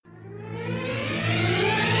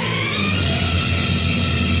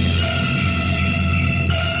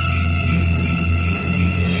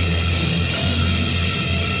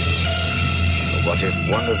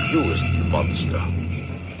One of you is the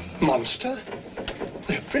monster. Monster?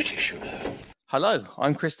 We're British, you know. Hello,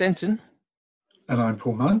 I'm Chris Denton. And I'm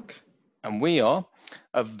Paul Monk. And we are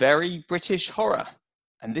a very British horror.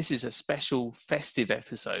 And this is a special festive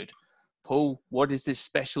episode. Paul, what is this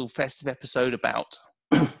special festive episode about?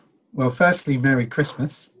 Well, firstly, Merry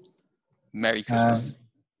Christmas. Merry Christmas.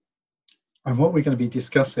 And what we're going to be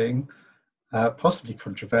discussing, possibly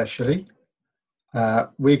controversially,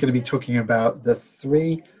 we're going to be talking about the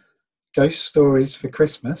 3 ghost stories for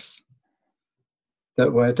Christmas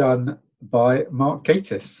that were done by Mark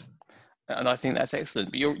Gatiss. And I think that's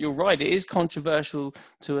excellent. But you're right, it is controversial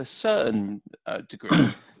to a certain degree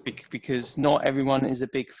because not everyone is a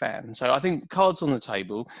big fan. So I think cards on the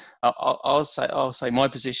table. I'll say my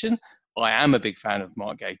position. I am a big fan of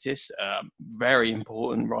Mark Gatiss. Very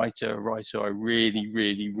important writer I really,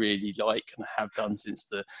 really, really like and have done since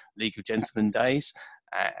the League of Gentlemen days.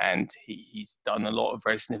 And he's done a lot of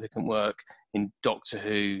very significant work in Doctor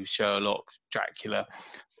Who, Sherlock, Dracula.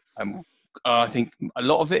 I think a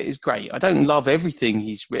lot of it is great. I don't love everything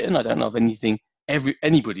he's written. I don't love anything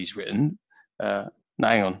anybody's written. No,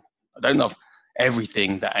 hang on. I don't love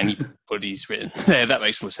everything that anybody's written. Yeah, that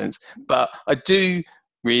makes more sense. But I do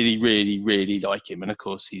really, really, really like him. And of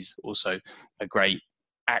course, he's also a great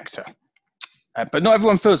actor. But not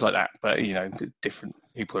everyone feels like that. But, you know, different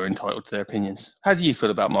people are entitled to their opinions. How do you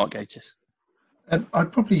feel about Mark Gatiss? I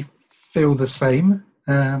probably feel the same.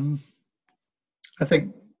 I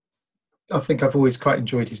think I've always quite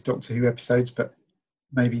enjoyed his Doctor Who episodes, but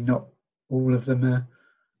maybe not all of them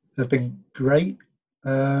have been great.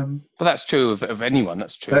 Well, that's true of anyone.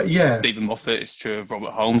 That's true of Stephen Moffat. It's true of Robert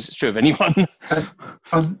Holmes. It's true of anyone.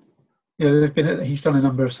 He's done a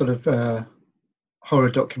number of sort of horror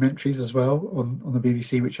documentaries as well on the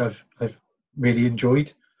BBC, which I've really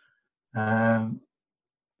enjoyed.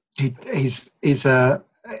 His a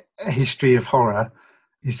history of horror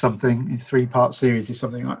is something. His 3-part series is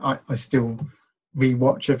something I still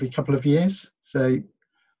rewatch every couple of years. So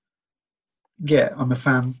yeah, I'm a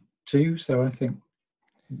fan too. So I think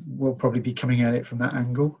we'll probably be coming at it from that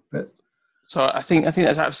angle. But so I think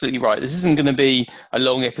that's absolutely right. This isn't going to be a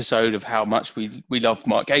long episode of how much we love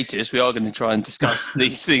Mark Gatiss. We are going to try and discuss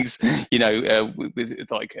these things, you know, with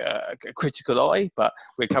like a critical eye. But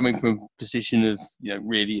we're coming from a position of, you know,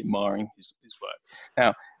 really admiring his work.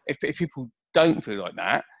 Now, if people don't feel like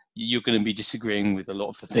that, you're going to be disagreeing with a lot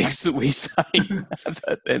of the things that we say.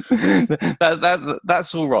 But then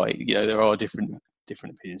that's all right. You know, there are different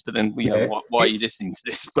opinions, but then why are you listening to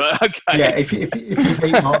this? But okay, yeah, if you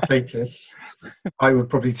hate Mark Gatiss, I would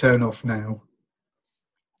probably turn off now.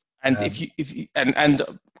 And if you and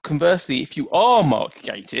conversely, if you are Mark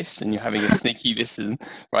Gatiss and you're having a sneaky listen,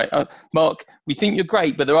 right, Mark, we think you're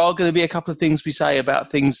great, but there are going to be a couple of things we say about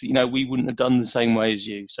things that, you know, we wouldn't have done the same way as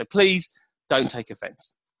you. So please don't take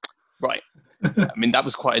offence. Right. I mean, that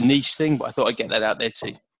was quite a niche thing, but I thought I'd get that out there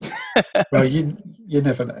too. Well, you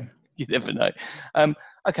never know. You never know.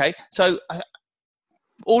 Okay, so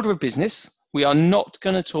order of business, we are not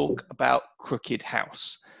going to talk about Crooked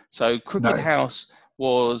House. So Crooked House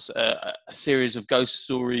was a series of ghost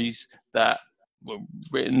stories that were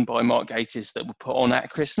written by Mark Gatiss that were put on at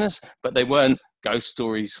Christmas, but they weren't ghost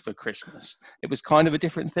stories for Christmas. It was kind of a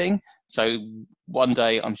different thing. So one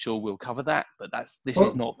day I'm sure we'll cover that, but this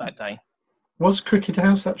is not that day. Was Crooked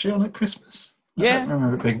House actually on at Christmas? Yeah. I don't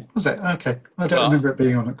remember it being. Was it? Okay. I don't remember it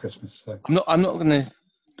being on at Christmas. So I'm not going to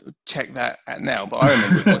check that now, but I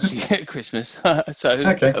remember it watching it at Christmas. So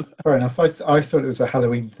okay, fair enough. I thought it was a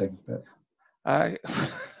Halloween thing, but I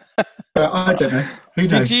don't know. Who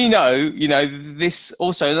knows? Do you know, this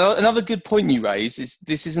also, another good point you raise is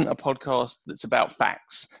this isn't a podcast that's about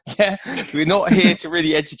facts. Yeah, we're not here to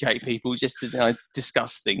really educate people, just to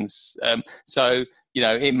discuss things. So, you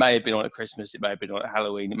know, it may have been on at Christmas, it may have been on at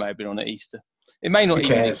Halloween, it may have been on at Easter. It may not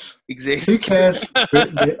even exist. Who cares?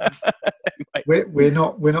 We're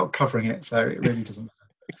not covering it, so it really doesn't matter.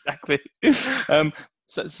 Exactly.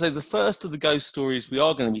 So the first of the ghost stories we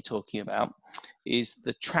are going to be talking about is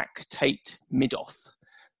the Tractate Midoth.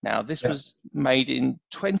 Now, this was made in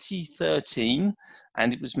 2013,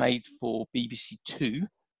 and it was made for BBC Two.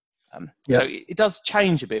 So it does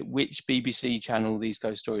change a bit which BBC channel these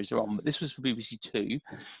ghost stories are on, but this was for BBC Two,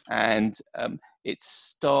 and it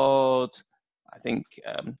starred, I think,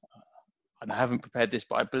 and I haven't prepared this,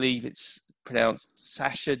 but I believe it's pronounced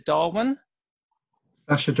Sacha Dhawan.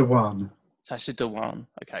 Sacha Dhawan. Sacha Dhawan,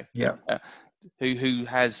 okay. Yeah. Who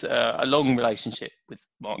has a long relationship with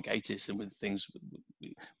Mark Gatiss and with things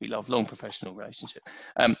we love, long professional relationship.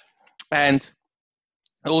 And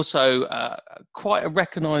also quite a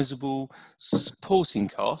recognisable supporting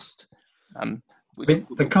cast. which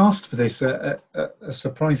The cast for this are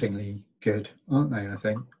surprisingly good, aren't they? I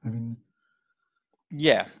think. I mean,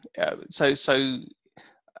 yeah.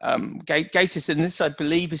 Gatiss, and this I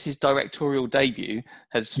believe is his directorial debut,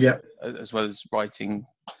 has yeah, as well as writing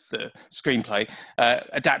the screenplay,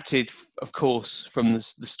 adapted, of course, from the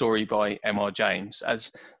story by M.R. James,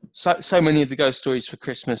 as so many of the ghost stories for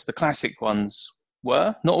Christmas, the classic ones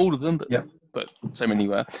were, not all of them, yeah, but so many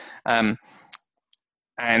were.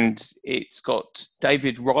 And it's got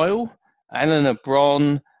David Ryle, Eleanor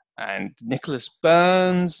Bron, and Nicholas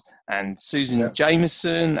Burns, and Susan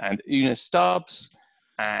Jameson, and Una Stubbs,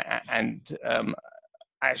 and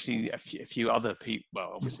actually a few other people.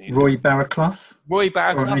 Well, obviously Roy Barraclough, Roy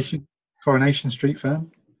Barraclough, Coronation Street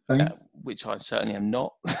fame, which I certainly am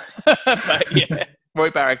not. But yeah,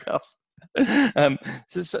 Roy Barraclough. And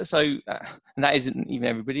that isn't even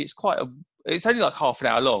everybody. It's only like half an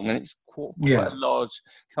hour long, and it's quite a large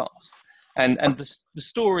cast. And the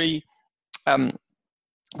story,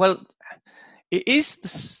 well, it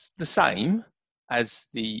is the same as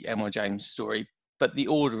the M.R. James story, but the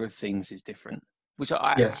order of things is different. Which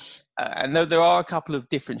and there are a couple of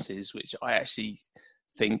differences which I actually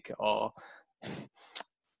think are,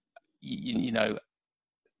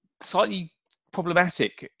 slightly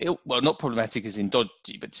problematic. Well, not problematic as in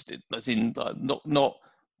dodgy, but just as in not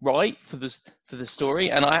right for the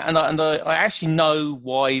story. And I actually know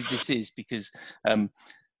why this is, because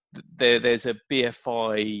there's a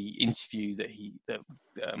BFI interview that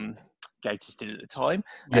Gatiss did at the time,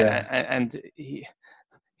 and he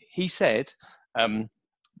said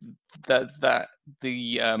that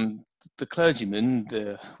the clergyman,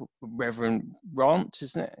 the Reverend Rant,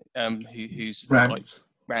 isn't it? Who's Rant.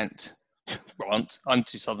 Rant. I'm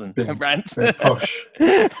too southern. Big, Rant. big posh.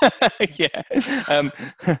 Yeah.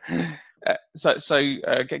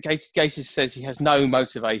 Gatiss says he has no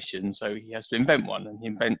motivation, so he has to invent one, and he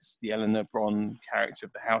invents the Eleanor Bron character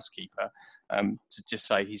of the housekeeper, to just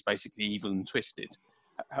say he's basically evil and twisted.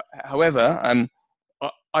 However,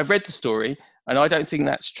 I've read the story, and I don't think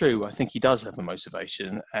that's true. I think he does have a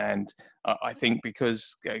motivation, and I think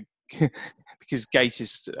because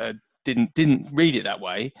Gatiss didn't read it that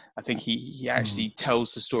way, I think he actually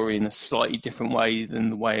tells the story in a slightly different way than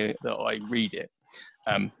the way that I read it.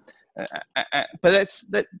 But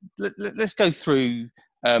let's go through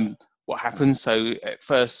what happens. So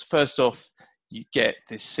first off, you get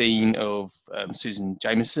this scene of Susan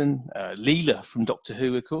Jameson, Leela from Doctor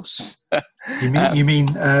Who, of course. You mean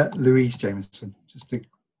Louise Jameson? Just to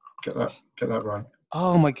get that right.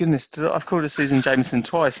 Oh my goodness! I've called her Susan Jameson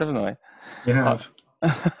twice, haven't I? You have.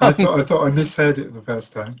 I thought I misheard it the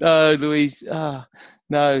first time. No, Louise. No.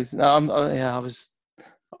 I was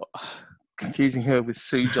confusing her with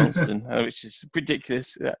Sue Johnston, which is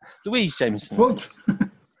ridiculous. Louise Jameson. What?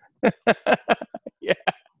 Yeah.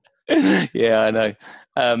 Yeah, I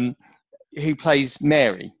know. Who plays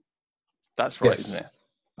Mary? That's right, isn't it?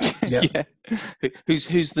 Yeah.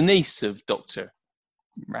 Who's the niece of Dr.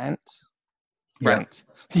 Rant? Rant.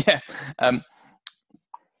 Yeah.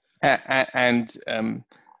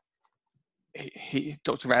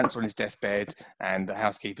 Dr. Rant's on his deathbed, and the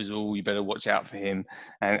housekeeper's you better watch out for him.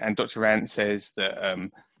 And Dr. Rant says that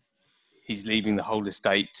he's leaving the whole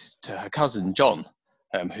estate to her cousin John,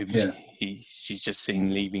 whom she's just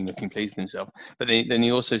seen leaving, looking pleased with himself. But then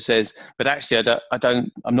he also says, "But actually,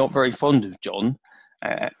 I'm not very fond of John."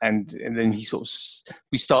 And then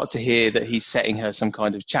we start to hear that he's setting her some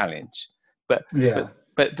kind of challenge. But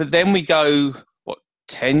then we go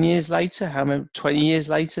 10 years later, 20 years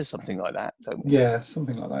later, something like that, don't we? Yeah,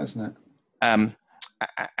 something like that, isn't it?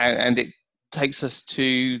 And it takes us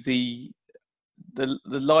to the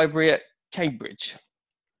library at Cambridge.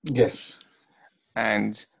 Yes.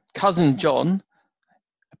 And cousin John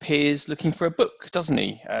appears looking for a book, doesn't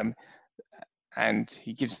he? And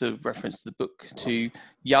he gives the reference to the book to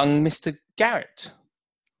young Mr. Garrett.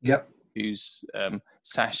 Yep. Who's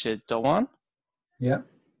Sacha Dhawan. Yep.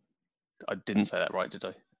 I didn't say that right, did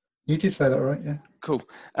I? You did say that right, yeah. Cool.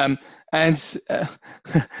 And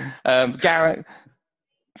Garrett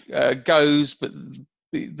goes, but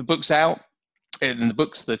the book's out. And the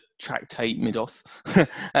book's the tractate Midoth.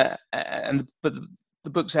 But the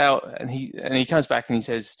book's out, and he comes back and he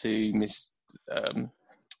says to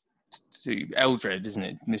to Eldred, isn't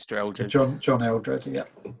it, Mr. Eldred? John Eldred, yeah.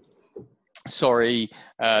 Sorry,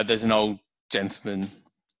 there's an old gentleman.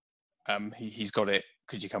 He's got it.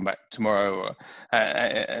 Could you come back tomorrow?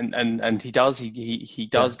 And he does. He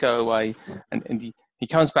does go away, and he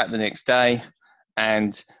comes back the next day,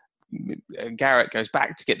 and Garrett goes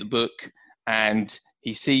back to get the book, and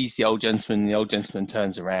he sees the old gentleman. And the old gentleman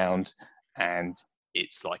turns around, and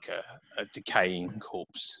it's like a decaying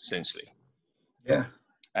corpse essentially. Yeah.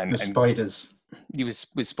 And With spiders. He was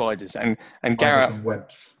with spiders, and Spiders Garrett and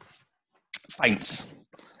webs. faints,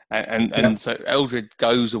 and so Eldred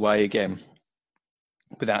goes away again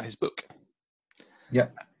without his book. Yeah.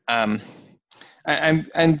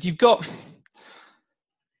 And you've got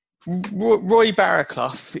Roy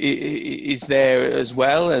Barraclough is there as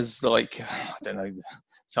well as, like, I don't know,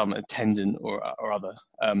 some attendant or other.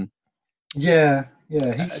 Yeah.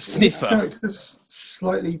 Sniffer.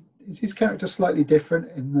 His character's slightly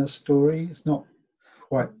different in the story. It's not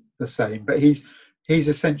quite the same, but he's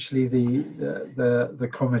essentially the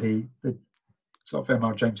comedy, the sort of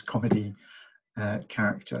M.R. James comedy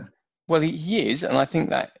character. Well, he is, and I think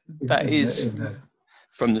that is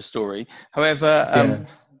from the story. However, Yeah.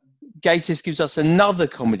 Gatiss gives us another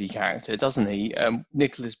comedy character, doesn't he?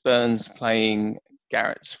 Nicholas Burns playing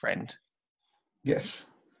Garrett's friend. Yes.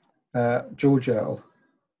 George Earl.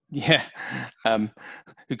 Yeah.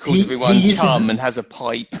 Who calls everyone chum and has a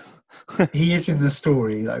pipe. He is in the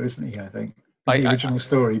story, though, isn't he? I think in the original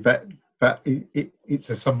story, but it's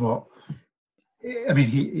a somewhat. I mean,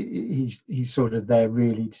 he's sort of there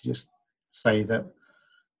really to just say that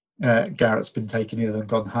Garrett's been taken ill and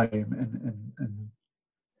gone home, and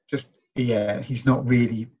just he's not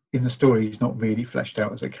really in the story. He's not really fleshed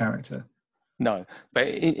out as a character. No, but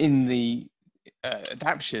in the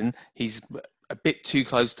adaptation, he's a bit too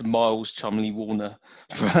close to Miles Chumley Warner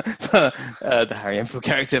for the Harry Enfield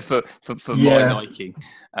character for my liking.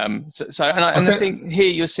 I think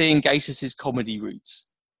here you're seeing Gatiss's comedy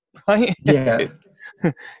roots, right? Yeah.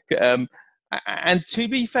 And to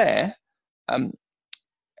be fair,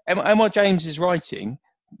 M.R. James's writing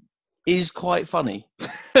is quite funny.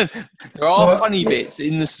 There are funny bits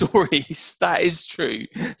in the stories. That is true.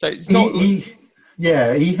 So it's not.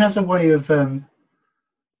 He has a way of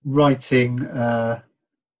writing. How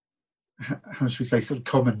should we say? Sort of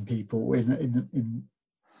common people in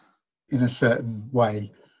a certain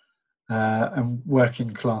way, and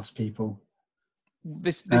working class people.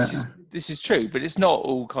 This is true, but it's not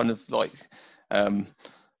all kind of like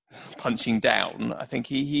punching down. I think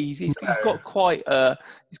he's got quite a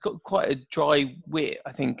dry wit.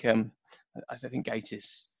 I think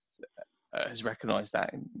Gatiss has recognised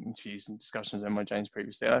that in interviews and discussions with M.R. James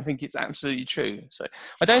previously. And I think it's absolutely true. So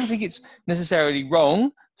I don't think it's necessarily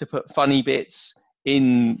wrong to put funny bits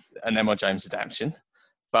in an M.R. James adaptation,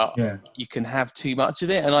 but you can have too much of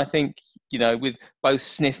it. And I think, with both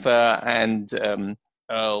Sniffer and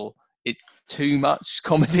Earl, it's too much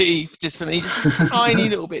comedy just for me, just a tiny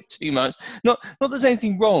little bit too much. Not there's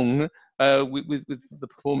anything wrong with the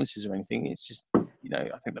performances or anything. It's just,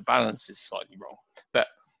 I think the balance is slightly wrong. But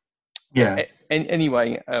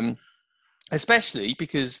anyway, especially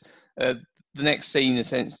because the next scene,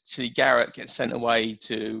 essentially, Garrett gets sent away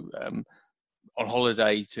to on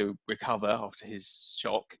holiday to recover after his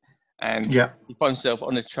shock, and he finds himself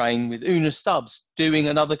on a train with Una Stubbs doing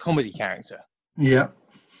another comedy character. Yeah.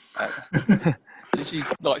 So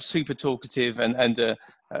she's like super talkative, and her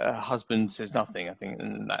husband says nothing, I think,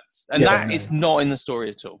 and that is not in the story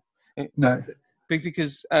at all. No,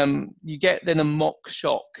 because you get then a mock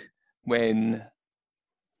shock when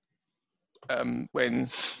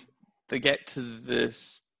they get to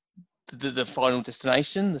the final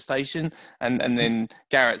destination, the station, and then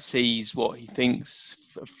Garrett sees what he thinks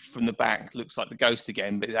from the back looks like the ghost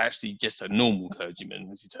again, but it's actually just a normal clergyman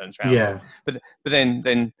as he turns around. Yeah. But then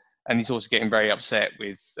and he's also getting very upset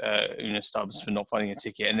with Una Stubbs for not finding a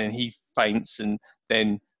ticket, and then he faints, and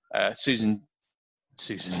then Susan,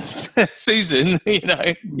 Susan, Susan,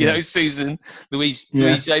 Louise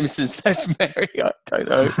Jameson / Mary. I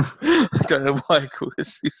don't know why I call her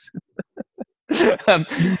Susan.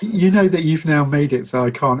 You know that you've now made it so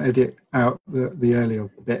I can't edit out the earlier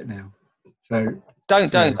bit now. So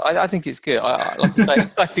don't. Yeah. I think it's good. Like I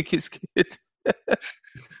say, I think it's good.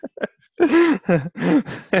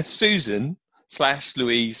 Susan /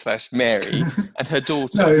 Louise / Mary and her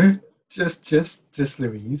daughter. No, just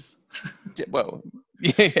Louise. Well,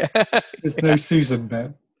 yeah. There's no Susan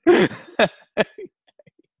there.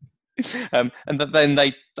 And then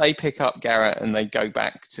they pick up Garrett and they go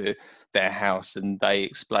back to their house, and they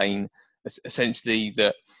explain essentially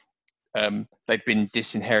that they've been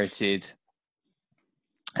disinherited,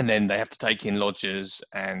 and then they have to take in lodgers,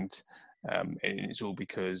 and it's all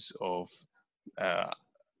because of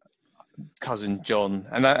cousin John,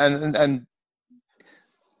 and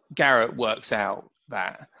Garrett works out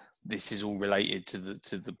that this is all related to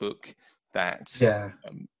the book that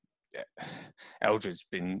Eldred's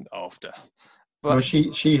been after. But well,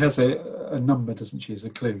 she has a number, doesn't she, as a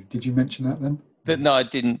clue? Did you mention that then? No, I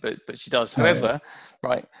didn't, but she does. Oh, However,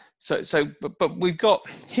 right. But we've got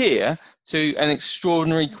here to an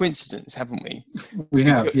extraordinary coincidence, haven't we? We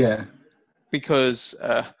have, yeah. Because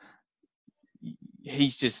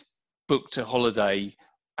he's just booked a holiday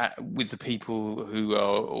with the people who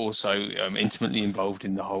are also intimately involved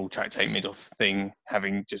in the whole Tractate Midoth thing,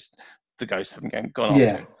 having just the ghosts haven't gone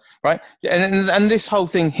after him, right? And this whole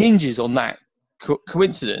thing hinges on that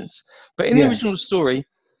coincidence. But in the original story,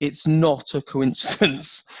 it's not a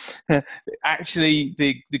coincidence. Actually,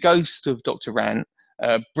 the ghost of Dr. Rant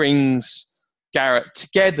brings Garrett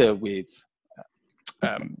together with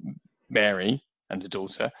Mary and the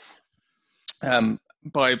daughter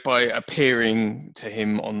by appearing to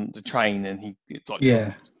him on the train, and he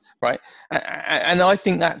right. And I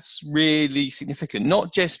think that's really significant,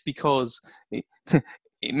 not just because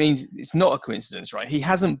it means it's not a coincidence, right?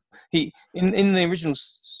 In the original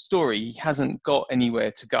story, he hasn't got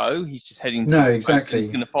anywhere to go. He's just heading to exactly. He's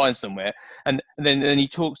going to find somewhere, and then he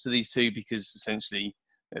talks to these two because essentially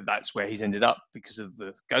that's where he's ended up because of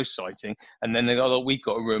the ghost sighting. And then they go, "Oh, we've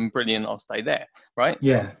got a room, brilliant, I'll stay there," right?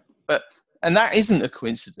 Yeah. And that isn't a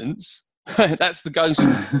coincidence. That's the ghost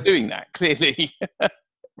doing that, clearly.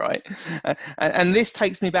 Right. And this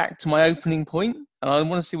takes me back to my opening point, and I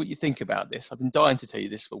want to see what you think about this. I've been dying to tell you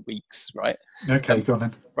this for weeks, right? Okay, go on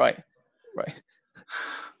then. Right.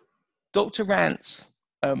 Dr. Rant's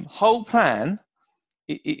whole plan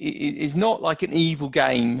is not like an evil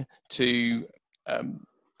game to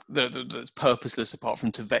that's purposeless apart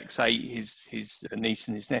from to vexate his niece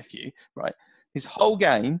and his nephew, right? His whole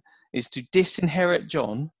game is to disinherit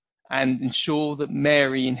John and ensure that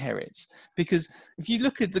Mary inherits. Because if you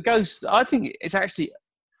look at the ghost, I think it's actually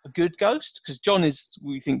a good ghost, because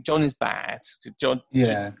we think John is bad. John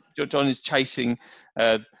John is chasing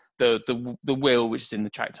the will, which is in the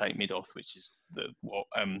Tractate Midoth, which is what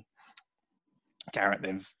Garrett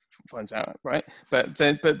then finds out, right? But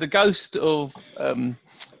the ghost of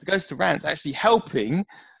Rant's actually helping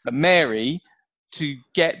Mary to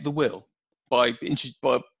get the will by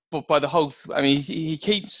the whole. I mean, he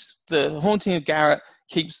keeps the haunting of Garrett,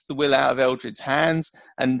 keeps the will out of Eldred's hands,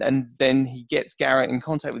 and then he gets Garrett in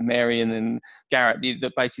contact with Mary, and then Garrett,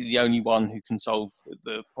 basically the only one who can solve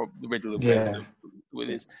the riddle of where the will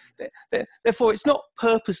is. Therefore, it's not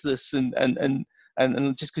purposeless and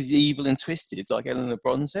just because he's evil and twisted, like Eleanor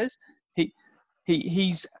Bron says.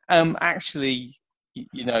 He's actually,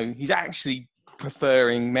 he's actually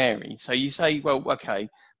preferring Mary. So you say, well, okay,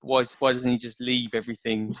 why doesn't he just leave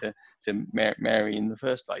everything to Mary in the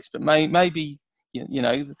first place? But maybe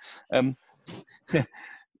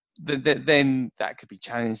then that could be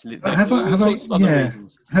challenged. All sorts of other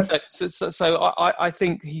reasons. So I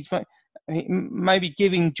think he's maybe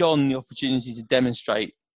giving John the opportunity to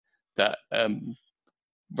demonstrate that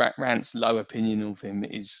Rant's low opinion of him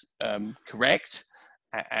is correct,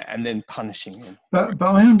 and then punishing him. But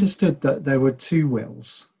I understood that there were two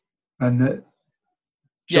wills, and that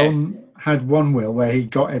John had one will where he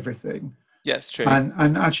got everything. Yes, true.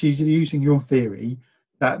 And actually, using your theory,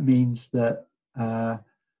 that means that that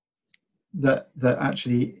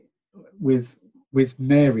actually with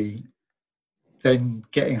Mary then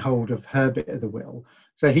getting hold of her bit of the will.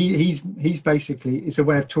 So he's basically, it's a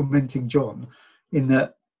way of tormenting John, in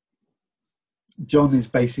that John is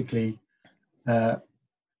basically has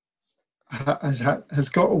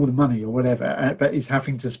got all the money or whatever, but is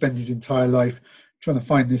having to spend his entire life trying to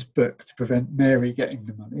find this book to prevent Mary getting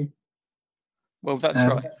the money. Well, that's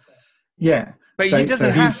right. Yeah. But he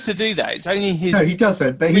doesn't have to do that. It's only his. No, he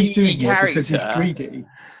doesn't. But he's doing it because he's greedy.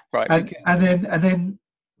 Right. And then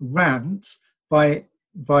Rant, by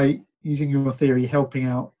using your theory, helping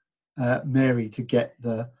out Mary to get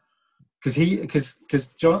because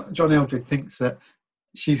John Eldred thinks that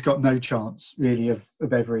she's got no chance really of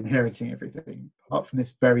ever inheriting everything, apart from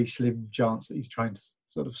this very slim chance that he's trying to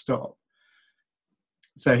sort of stop.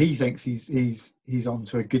 So he thinks he's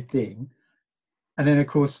onto a good thing, and then of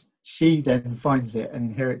course she then finds it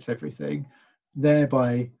and inherits everything,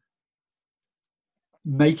 thereby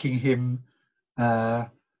making him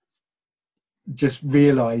just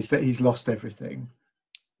realise that he's lost everything,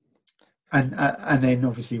 and then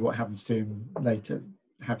obviously what happens to him later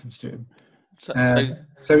happens to him. So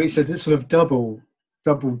it's a sort of double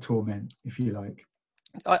torment, if you like.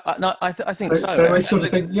 I think so. So I sort of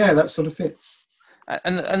think, that sort of fits.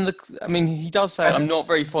 I mean, he does say, "I'm not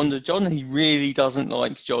very fond of John." He really doesn't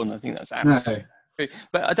like John. I think that's absolutely true.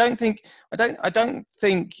 But I don't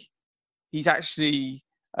think he's actually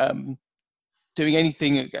doing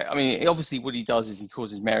anything. I mean, obviously, what he does is he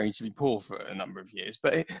causes Mary to be poor for a number of years.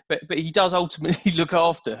 But he does ultimately look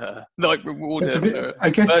after her, like reward her. I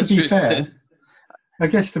guess, to be fair, I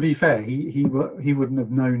guess to be fair, he wouldn't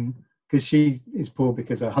have known, because she is poor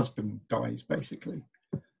because her husband dies basically,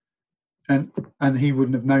 and he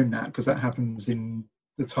wouldn't have known that because that happens in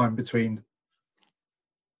the time between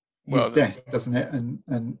his Well, death, doesn't it?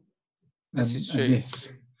 And this is true.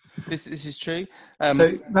 this. This is true.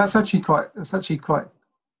 So that's actually quite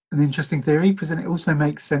an interesting theory, because then it also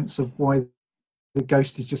makes sense of why the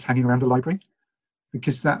ghost is just hanging around a library,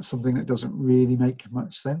 because that's something that doesn't really make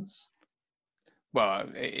much sense. Well,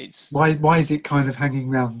 it's Why is it kind of hanging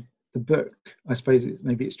around the book? I suppose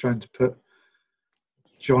maybe it's trying to put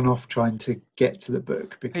John off trying to get to the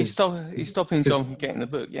book, because he's stopping John from getting the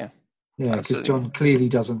book. Yeah, because John clearly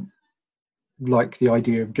doesn't like the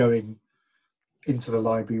idea of going into the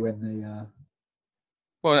library when the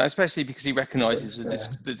well, especially because he recognises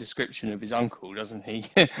the description of his uncle, doesn't he?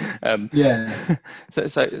 yeah. So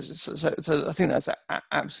I think that's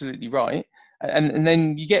absolutely right. And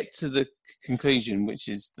then you get to the conclusion, which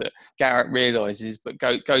is that Garrett realises, but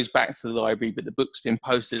goes back to the library, but the book's been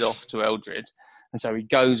posted off to Eldred, and so he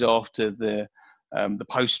goes after the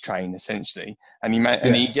post train essentially, and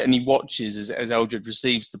he watches as Eldred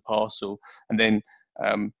receives the parcel, and then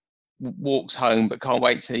walks home, but can't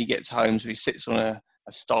wait till he gets home, so he sits on a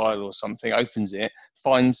stile or something, opens it,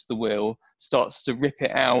 finds the will, starts to rip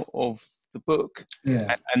it out of the book,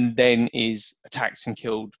 and then is attacked and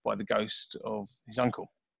killed by the ghost of his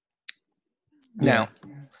uncle. Now,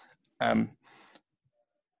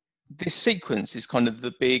 this sequence is kind of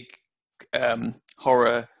the big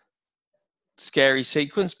horror, scary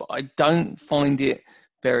sequence, but I don't find it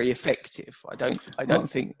very effective. I don't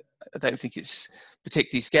think it's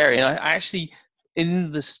particularly scary. And I actually,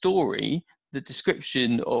 in the story, the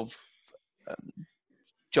description of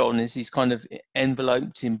John is he's kind of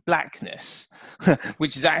enveloped in blackness,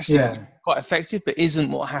 which is actually quite effective, but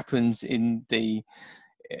isn't what happens in the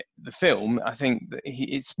film. I think that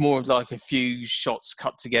it's more of like a few shots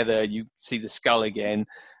cut together. You see the skull again,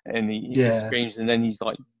 and he screams, and then he's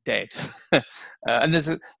like dead. And there's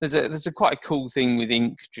a quite a cool thing with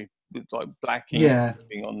ink, with like black ink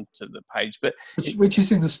dripping onto the page, but which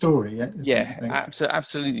is in the story.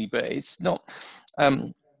 Absolutely. But it's not.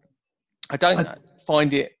 I don't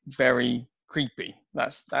find it very creepy.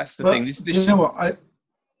 That's the thing. You know what?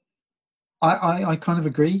 I kind of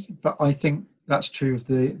agree, but I think that's true of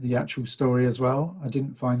the actual story as well. I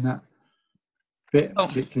didn't find that bit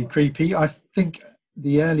particularly creepy. I think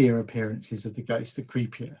the earlier appearances of the ghost are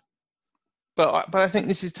creepier. But I think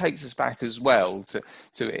this takes us back as well to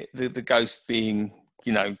it, the ghost being,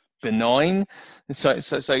 benign, so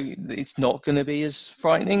it's not going to be as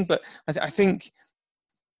frightening. But I think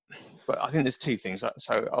there's two things.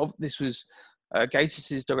 So this was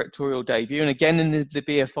Gatiss's directorial debut, and again in the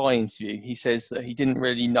BFI interview, he says that he didn't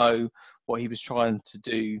really know what he was trying to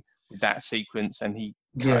do with that sequence, and he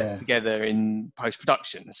cut it together in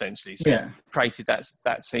post-production essentially. So he created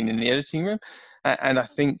that scene in the editing room, and I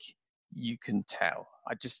think you can tell.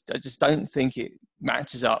 I just don't think it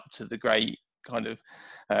matches up to the great kind of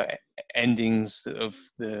endings of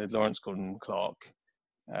the Lawrence Gordon Clark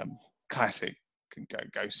classic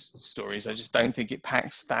ghost stories. I just don't think it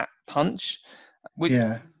packs that punch.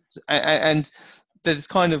 And there's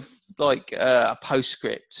kind of like a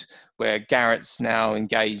postscript where Garrett's now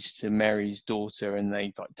engaged to Mary's daughter, and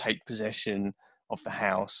they like take possession of the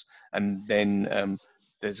house, and then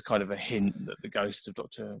there's kind of a hint that the ghost of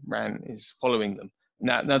Dr. Rand is following them.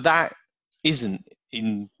 Now that isn't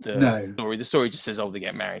in the story. The story just says, "Oh, they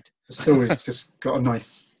get married." The story's just got a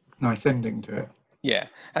nice ending to it. Yeah,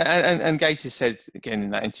 and Gatiss said again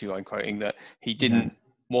in that interview, I'm quoting, that he didn't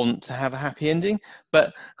want to have a happy ending,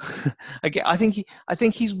 but again, I think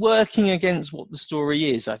he's working against what the story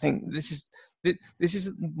is. I think this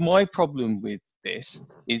is my problem with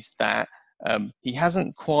this, is that he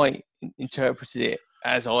hasn't quite interpreted it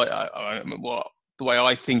as the way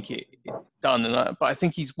I think it done, but I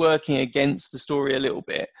think he's working against the story a little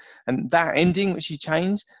bit, and that ending which he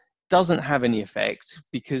changed doesn't have any effect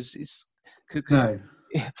because it's. It's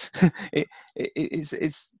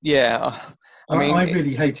I mean, I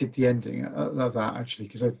really hated the ending of that actually,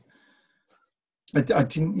 because I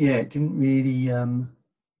didn't. It didn't really.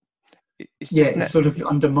 It sort of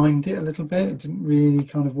undermined it a little bit. It didn't really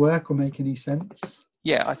kind of work or make any sense.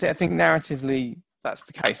 Yeah, I think narratively that's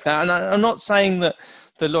the case. Now, and I'm not saying that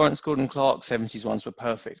the Lawrence Gordon Clark 70s ones were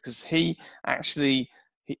perfect, because he actually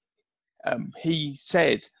he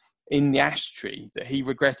said in the ash tree that he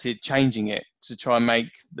regretted changing it to try and make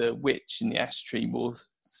the witch in the ash tree more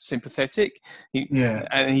sympathetic. Yeah.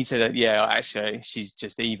 And he said, yeah, actually, she's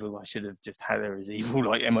just evil. I should have just had her as evil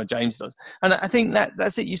like Emma James does. And I think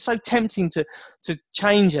that's it. You're so tempting to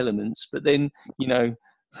change elements, but then,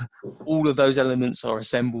 all of those elements are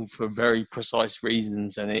assembled for very precise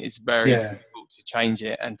reasons, and it's very difficult to change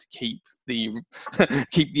it and to keep the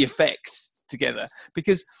keep the effects together.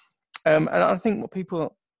 Because, and I think what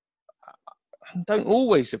people don't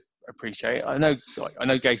always appreciate, I know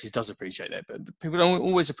Gatiss does appreciate that, but people don't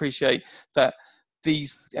always appreciate that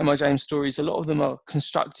these M.I. James stories, a lot of them are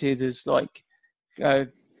constructed as like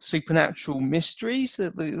supernatural mysteries.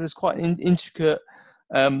 There's quite an intricate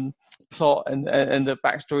plot and a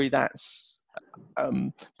backstory that's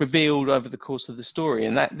revealed over the course of the story,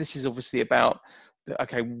 and that this is obviously about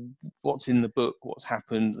what's in the book, what's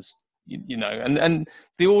happened, and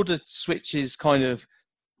the order switches kind of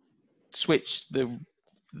switch the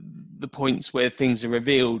points where things are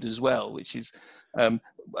revealed as well, which is and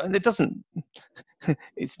it doesn't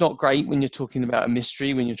it's not great when you're talking about a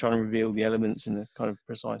mystery, when you're trying to reveal the elements in a kind of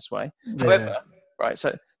precise way. However, right,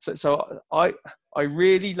 so I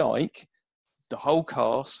really like the whole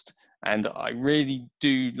cast, and I really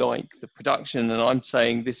do like the production, and I'm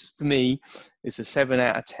saying this, for me, is a 7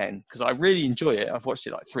 out of 10 because I really enjoy it. I've watched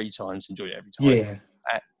it like 3 times, enjoyed it every time.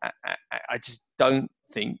 I just don't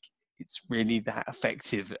think it's really that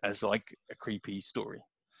effective as like a creepy story.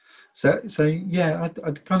 So yeah,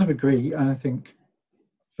 I'd kind of agree, and I think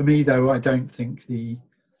for me though, I don't think the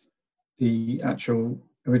actual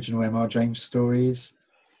original M.R. James story is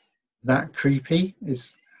that creepy.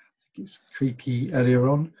 It's creepy earlier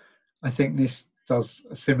on. I think this does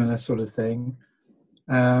a similar sort of thing.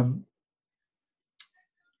 I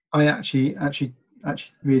actually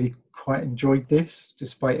really quite enjoyed this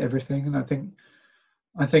despite everything, and I think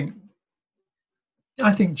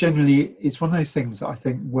generally it's one of those things that I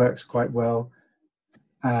think works quite well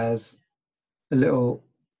as a little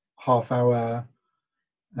half-hour.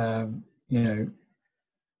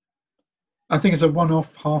 I think it's a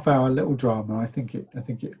one-off half-hour little drama. I think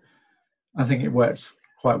it works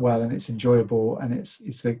quite well, and it's enjoyable, and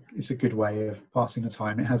it's a good way of passing the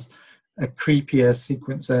time. It has a creepier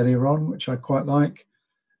sequence earlier on, which I quite like.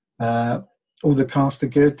 All the cast are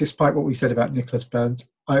good, despite what we said about Nicholas Burns.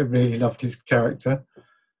 I really loved his character.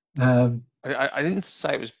 I didn't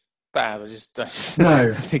say it was bad. I just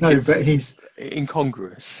think it's but he's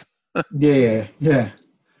incongruous. yeah.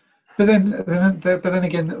 But then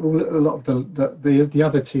again, a lot of the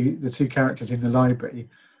other two characters in the library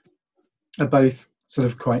are both sort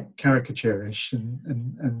of quite caricaturish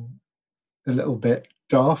and a little bit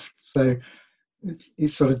daft. So it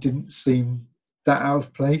sort of didn't seem that out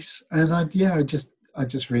of place, and I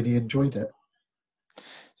just really enjoyed it.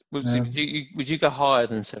 Would you go higher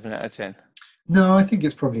than 7 out of 10? No, I think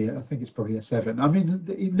it's probably a 7. I mean,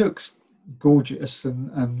 it looks gorgeous,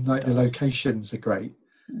 and like the locations are great.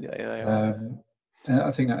 Yeah, they are.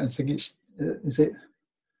 I think it's is it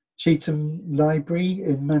Cheetham Library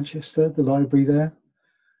in Manchester, the library there,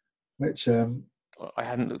 which I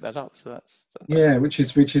hadn't looked that up, so that's which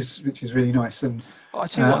is really nice. And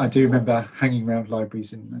I do remember hanging around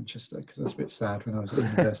libraries in Manchester because I was a bit sad when I was at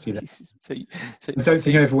university there. I don't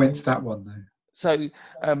think I ever went to that one though. So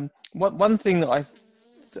one thing that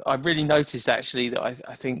I really noticed actually that I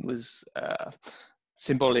think was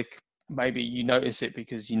symbolic. Maybe you notice it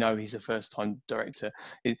because he's a first-time director.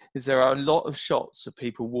 Is there are a lot of shots of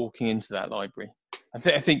people walking into that library? I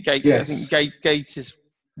think Gatiss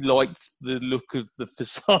liked the look of the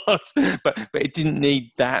facade, but it didn't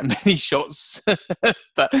need that many shots.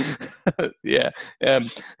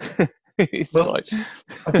 It's like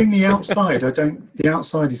I think the outside. The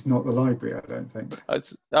outside is not the library. I don't think.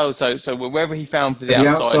 So wherever he found for the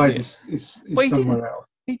outside is somewhere else.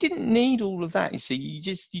 He didn't need all of that. You see, you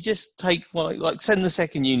just take like send the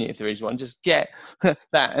second unit if there is one. Just get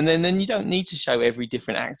that, and then you don't need to show every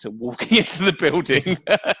different actor walking into the building.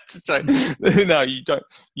 So no, you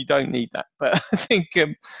don't need that. But I think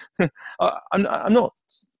I'm not,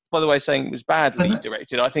 by the way, saying it was badly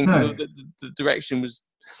directed. I think the direction was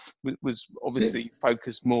obviously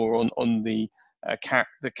focused more on the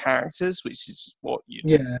characters, which is what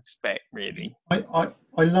you'd expect, really. I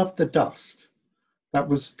love the dust. That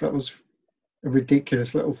was a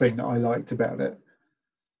ridiculous little thing that I liked about it.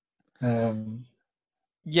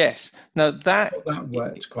 Yes. Now that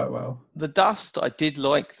worked quite well. The dust I did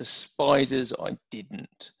like. The spiders I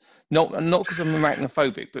didn't. Not because I'm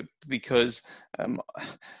arachnophobic, but because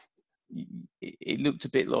it looked a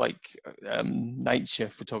bit like nature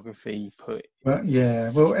photography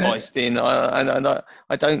spliced in.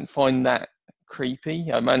 I don't find that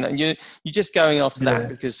creepy. I mean, you're just going after Yeah. that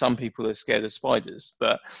because some people are scared of spiders,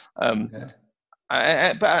 but Yeah.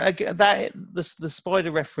 that the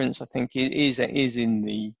spider reference, I think, is in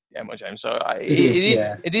the M.R. James. So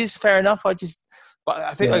it is fair enough. But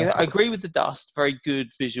I think I agree with the dust. Very good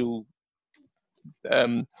visual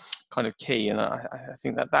kind of key, and I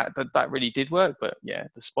think that really did work. But yeah,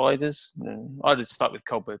 the spiders, I'd just start with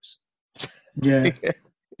cobwebs. Yeah.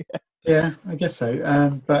 Yeah, I guess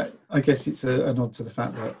so. But I guess it's a nod to the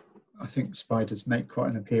fact that I think spiders make quite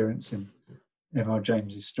an appearance in M.R.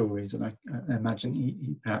 James's stories, and I imagine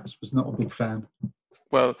he perhaps was not a big fan.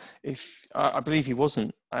 Well, if I believe he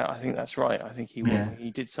wasn't, I think that's right. I think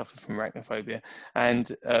he did suffer from arachnophobia,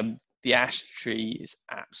 and the ash tree is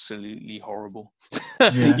absolutely horrible.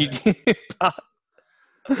 Yeah. But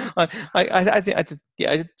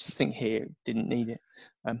I just think here didn't need it.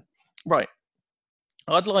 Right,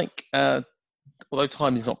 I'd like. Although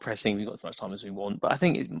time is not pressing, we've got as much time as we want, but I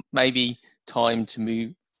think it's maybe time to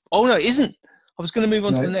move. Oh no, it isn't. I was going to move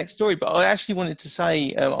on to the next story, but I actually wanted to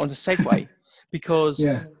say on a segue because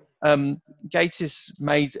Gatiss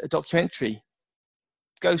made a documentary,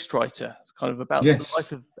 Ghostwriter, kind of about the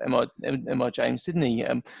life of M.R. James, didn't he?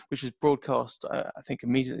 Which was broadcast, I think,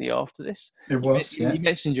 immediately after this. It was. You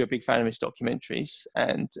mentioned you're a big fan of his documentaries,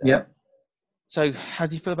 and so how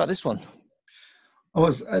do you feel about this one?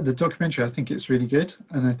 The documentary. I think it's really good,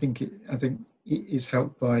 and I think it is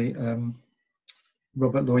helped by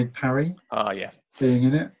Robert Lloyd Parry. Being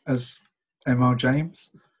in it as M.R. James.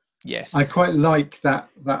 Yes, I quite like that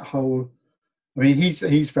whole. I mean,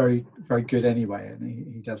 he's very, very good anyway,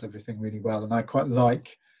 and he does everything really well. And I quite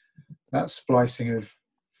like that splicing of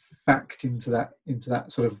fact into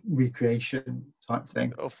that sort of recreation type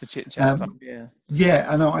thing. Off the chit chat, Yeah,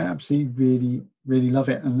 I know. I absolutely really, really love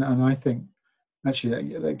it, and I think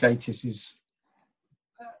actually that Gatiss is.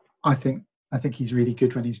 I think he's really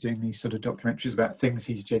good when he's doing these sort of documentaries about things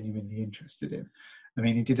he's genuinely interested in. I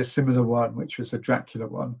mean, he did a similar one, which was a Dracula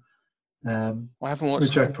one. I haven't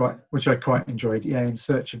watched which I quite enjoyed. Yeah, In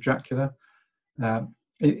Search of Dracula.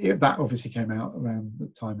 That obviously came out around the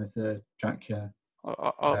time of the Dracula.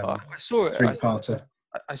 I saw it. Three-parter.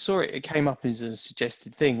 I saw it. It came up as a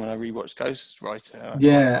suggested thing when I rewatched Ghostwriter.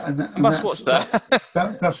 I must watch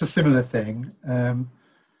that. That's a similar thing.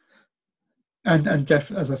 And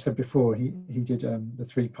definitely, as I said before, he did the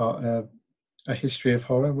 3-part A History of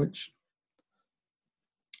Horror, which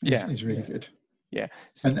is really good. Yeah,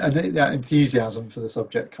 and that enthusiasm for the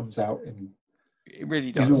subject comes out it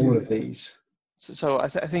really does in all of these. So I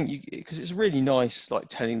think because it's really nice, like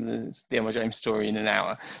telling the M.R. James story in an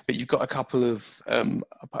hour, but you've got a couple of,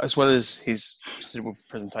 as well as his considerable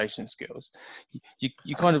presentation skills,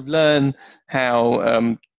 you kind of learn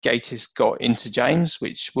how Gatiss got into James,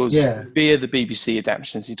 which was via the BBC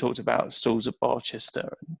adaptations. He talked about stalls at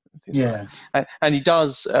Barchester and things like that. And he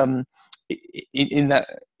does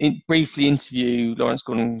briefly interview Lawrence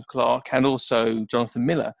Gordon Clark and also Jonathan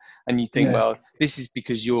Miller, and you think, well, this is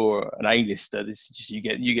because you're an A-lister. This is just you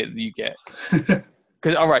get.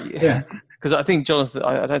 Because because I think Jonathan,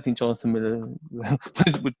 I don't think Jonathan Miller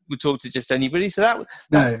would talk to just anybody. So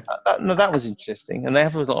that was interesting, and they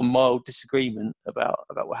have a lot of mild disagreement about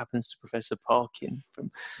what happens to Professor Parkin.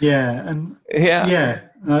 I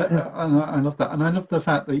love that, and I love the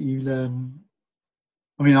fact that you learn.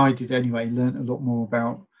 I mean, I did anyway. Learn a lot more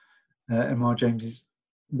about M.R. James's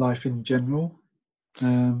life in general.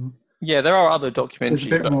 There are other documentaries,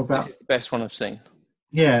 but this is the best one I've seen.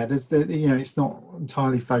 Yeah, it's not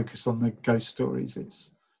entirely focused on the ghost stories.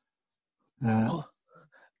 It's some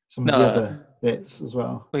of the other bits as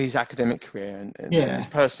well. Well, his academic career and his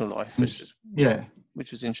personal life,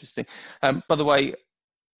 which was interesting. By the way,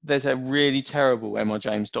 there's a really terrible M.R.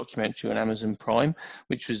 James documentary on Amazon Prime,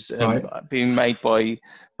 which was being made by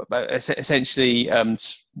essentially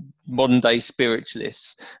modern day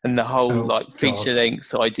spiritualists, and the whole feature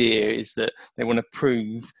length idea is that they want to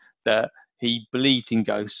prove that he believed in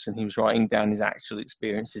ghosts and he was writing down his actual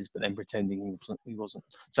experiences, but then pretending he wasn't.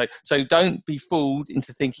 So don't be fooled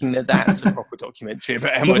into thinking that that's a proper documentary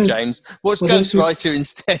about M.R. James. Watch Ghostwriter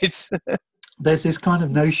instead. There's this kind of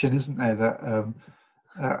notion, isn't there, that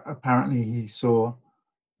apparently he saw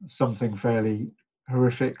something fairly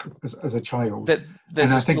horrific as a child. But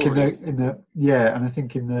I think in the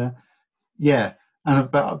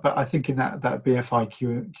BFI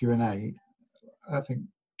Q&A, I think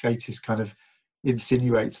Gatiss kind of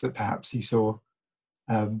insinuates that perhaps he saw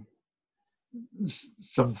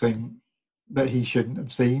something that he shouldn't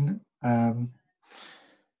have seen. And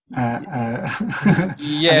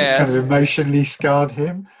it's kind of emotionally scarred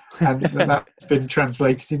him, and that's been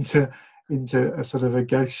translated into a sort of a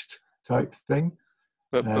ghost type thing.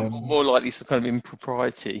 But more likely some kind of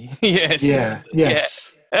impropriety. Yes. Yeah.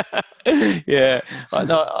 Yes. Yeah.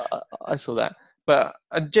 I saw that. But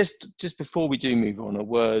just before we do move on, a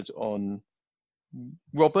word on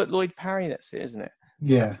Robert Lloyd Parry. That's it, isn't it?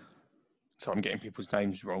 Yeah. So I'm getting people's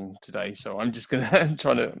names wrong today. So I'm just going to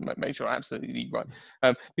try to make sure I'm absolutely right.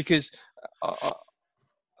 Because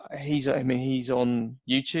he's on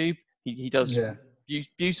YouTube. He does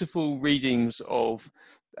beautiful readings of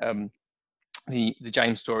the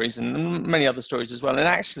James stories and many other stories as well. And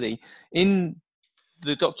actually, in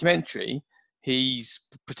the documentary, he's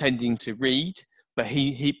pretending to read, but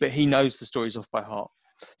he knows the stories off by heart.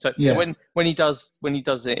 So when he does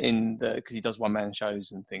it in because he does one man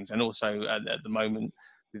shows and things, and also at the moment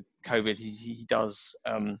with COVID, he does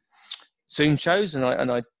Zoom shows, and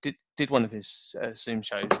I did one of his Zoom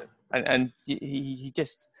shows, and he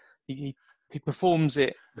performs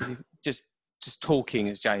it as if just talking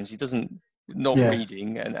as James. He doesn't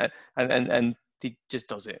reading, and he just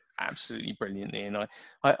does it absolutely brilliantly, and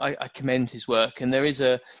I commend his work. And there is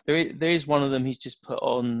one of them he's just put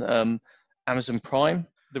on Amazon Prime,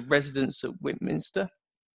 The Residence at Whitminster.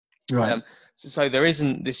 Right. So there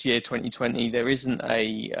isn't this year, 2020. There isn't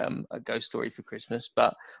a ghost story for Christmas,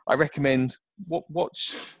 but I recommend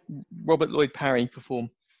watch Robert Lloyd Parry perform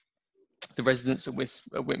The Residence at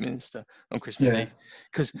Whitminster on Christmas Eve,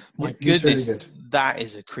 because my goodness, really that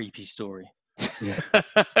is a creepy story. Yeah.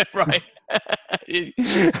 Right.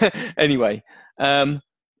 Anyway,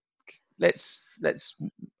 let's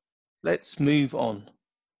move on.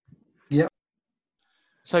 Yeah.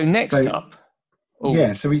 So next up.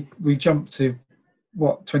 So we jumped to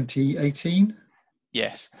what, 2018?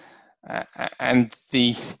 Yes. And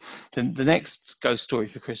the next ghost story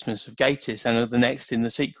for Christmas of Gatiss, and the next in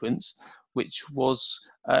the sequence, which was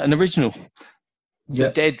an original, The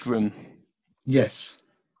Dead Room. Yes.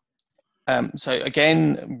 So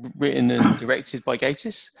again, written and directed by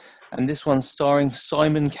Gatiss, and this one's starring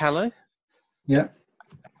Simon Callow. Yeah.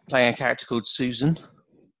 Playing a character called Susan.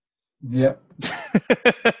 Yeah.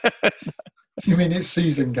 You mean it's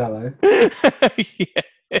Susan Callow?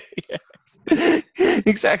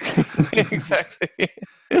 Exactly.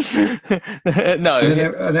 No.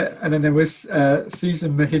 And then there was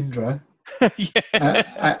Susan Mahindra.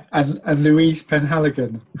 And Louise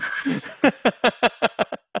Penhaligon.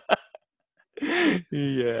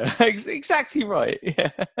 Yeah, exactly right.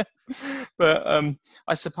 Yeah, but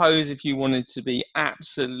I suppose if you wanted to be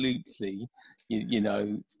absolutely,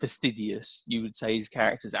 fastidious, you would say his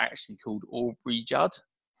character's actually called Aubrey Judd.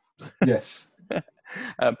 Yes.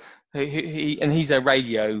 He's a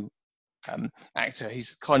radio actor.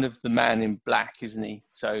 He's kind of the man in black, isn't he?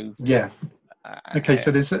 So yeah. Okay,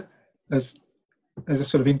 so there's a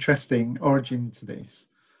sort of interesting origin to this,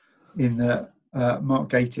 in that Mark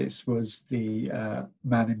Gatiss was the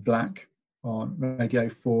man in black on Radio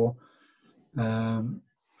 4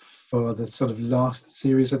 for the sort of last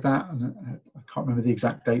series of that, and I can't remember the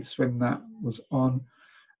exact dates when that was on.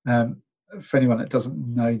 For anyone that doesn't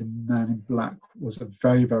know, the Man in Black was a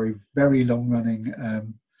very, very, very long-running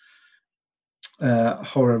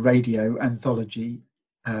horror radio anthology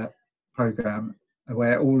program,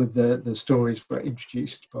 where all of the stories were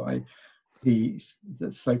introduced by the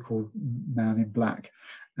so-called Man in Black,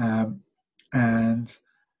 and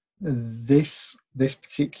this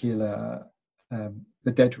particular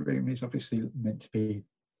The Dead Room is obviously meant to be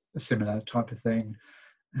a similar type of thing,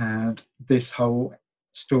 and this whole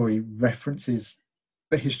story references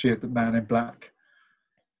the history of the Man in Black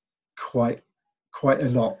quite a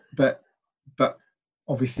lot, but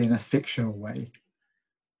obviously in a fictional way,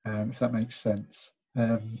 if that makes sense.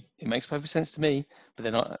 It makes perfect sense to me, but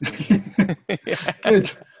they're not.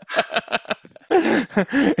 Good.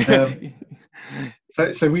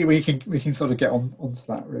 So we can sort of get onto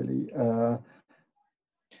that, really.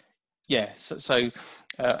 So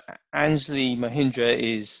Anjali Mahindra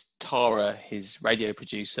is Tara, his radio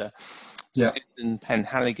producer. Yeah. Susan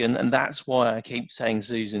Penhaligon, and that's why I keep saying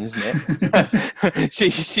Susan, isn't it?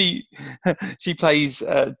 she plays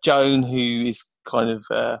Joan, who is kind of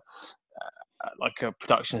like a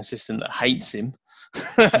production assistant that hates him.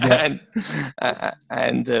 Yeah.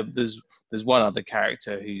 and there's one other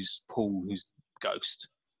character who's Paul, who's Ghost,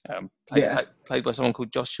 played by someone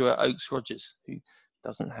called Joshua Oakes Rogers, who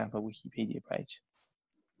doesn't have a Wikipedia page.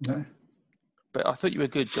 No. But I thought you were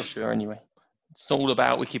good, Joshua, anyway. It's not all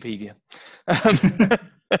about Wikipedia.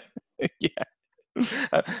 Yeah.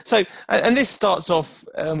 So, and this starts off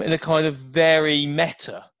in a kind of very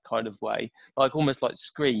meta kind of way, like almost like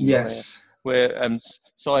Scream, yes, where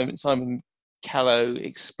Simon Callow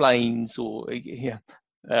explains, or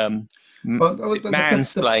it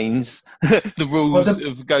mansplains the well, rules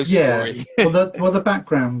of Ghost Story. the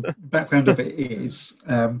background of it is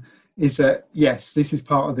that yes, this is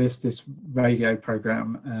part of this radio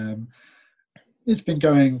program. It's been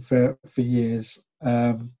going for years.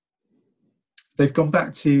 They've gone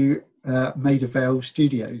back to Maida Vale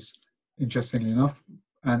Studios, interestingly enough,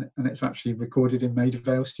 and it's actually recorded in Maida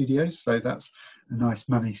Vale Studios, so that's a nice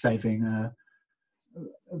money saving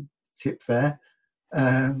tip there.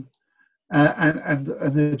 And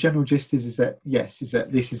the general gist is that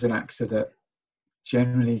this is an actor that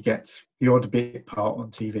generally gets the odd bit part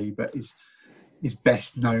on TV, but is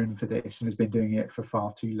best known for this and has been doing it for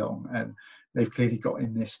far too long. And they've clearly got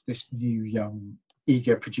in this new young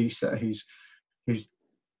eager producer who's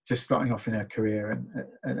just starting off in her career,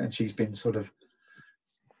 and she's been sort of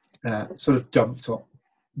dumped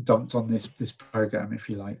on this program, if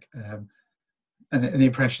you like. And the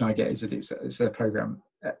impression I get is that it's a program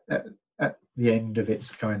at the end of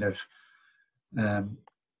its kind of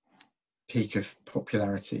peak of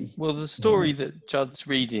popularity. Well, the story that Judd's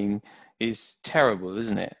reading is terrible,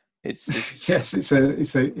 isn't it? It's yes, it's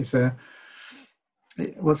a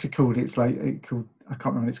what's it called? It's like I can't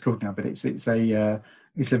remember what it's called now, but it's a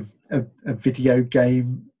video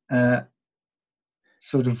game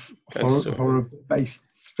sort of horror based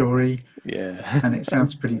story. Yeah, and it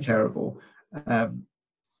sounds pretty terrible.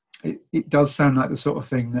 It does sound like the sort of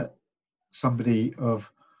thing that somebody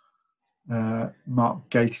of Mark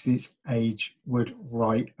Gatiss' age would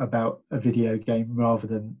write about a video game, rather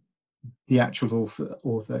than the actual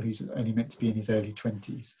author who's only meant to be in his early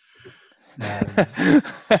 20s. I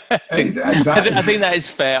think that is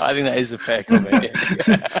fair. I think that is a fair comment.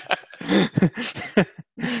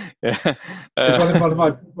 Yeah. It's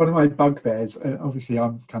one of my bugbears. Obviously,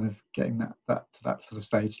 I'm kind of getting that to that sort of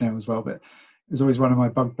stage now as well. But it's always one of my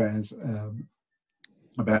bugbears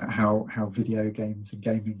about how video games and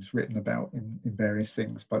gaming's written about in various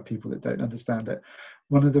things by people that don't understand it.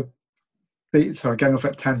 One of sorry, going off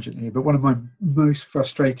at tangent here, but one of my most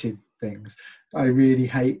frustrated things I really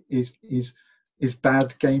hate is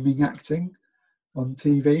bad gaming acting on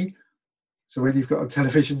TV. So when you've got a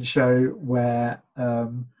television show where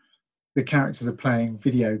the characters are playing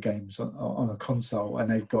video games on a console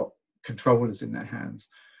and they've got controllers in their hands,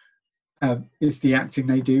 it's the acting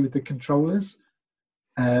they do with the controllers,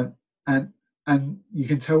 and you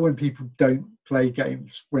can tell when people don't play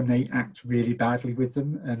games when they act really badly with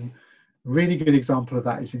them. And a really good example of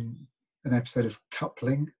that is in an episode of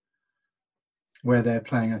Coupling, where they're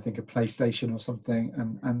playing, I think, a PlayStation or something,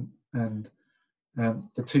 and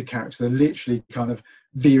the two characters are literally kind of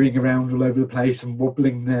veering around all over the place and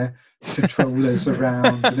wobbling their controllers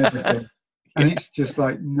around and everything. And it's just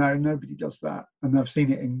like, no, nobody does that. And I've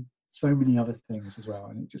seen it in so many other things as well,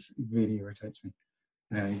 and it really irritates me.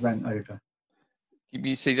 He ran over.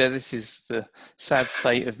 You see there, this is the sad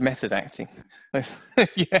state of method acting.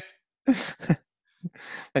 Yeah.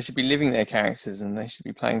 They should be living their characters, and they should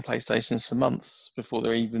be playing PlayStations for months before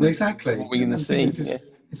they're even performing in the scene.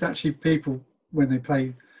 It's actually people, when they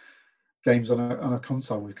play games on a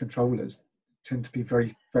console with controllers, tend to be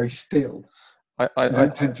very, very still. I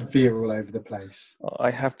don't tend to veer all over the place.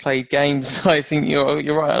 I have played games. I think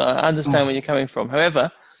you're right. I understand where you're coming from.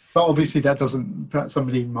 However, but obviously that doesn't.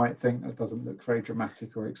 Somebody might think that doesn't look very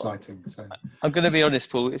dramatic or exciting. So I'm going to be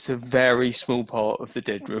honest, Paul. It's a very small part of the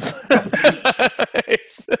Dead Room.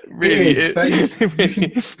 It's really.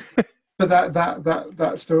 But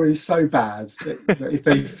that story is so bad that if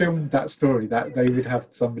they filmed that story, that they would have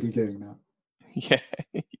somebody doing that. Yeah,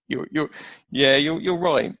 you're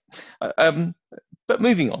right. But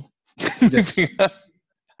moving on. Yes.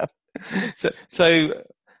 So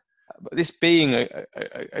this being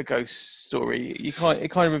a ghost story, it kind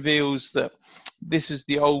of reveals that this was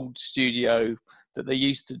the old studio, that they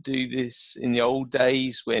used to do this in the old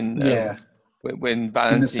days when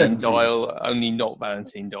Valentine Dial, only not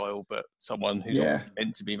Valentine Dial, but someone who's obviously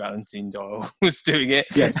meant to be Valentine Dial was doing it.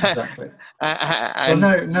 Yes, exactly.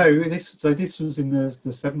 This was in the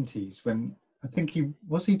 70s, when I think he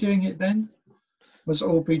doing it then? Was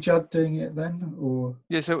Aubrey Judd doing it then, or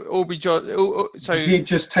so Aubrey Judd? So he had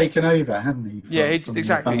just taken over, hadn't he?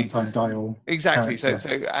 Exactly. Valentine Dial. Exactly. Character.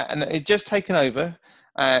 So and it just taken over,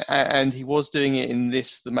 and he was doing it in the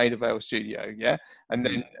Maida Vale studio, and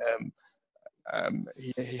then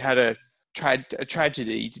he had a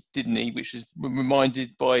tragedy, didn't he? Which was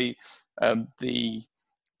reminded by the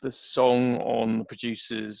song on the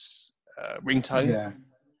producer's ringtone.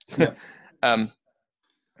 Yeah.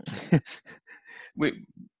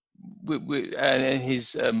 And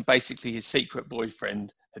his basically his secret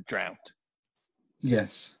boyfriend had drowned.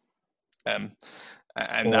 Yes. And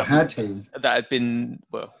Or that had he? that had been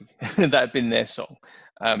that had been their song.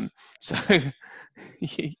 So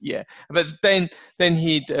yeah, but then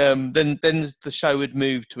he'd then the show had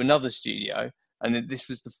moved to another studio, and this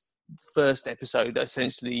was the first episode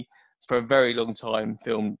essentially for a very long time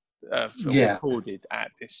filmed recorded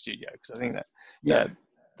at this studio, because I think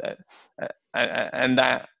and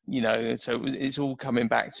that, you know, so it's all coming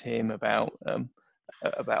back to him about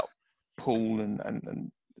Paul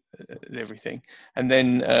and everything, and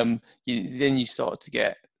then you start to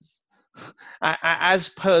get, as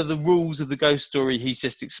per the rules of the ghost story he's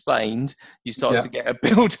just explained, you start to get a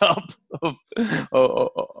build up of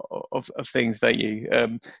things, don't you?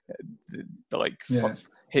 Like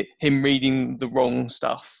him reading the wrong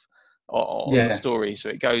stuff on the story, so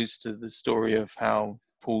it goes to the story of how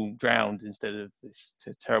Paul drowned instead of this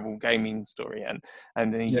terrible gaming story, and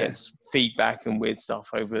then he gets feedback and weird stuff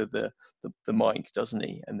over the mic, doesn't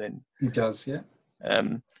he? And then he does,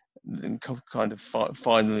 then kind of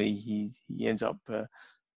finally he ends up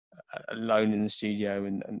alone in the studio,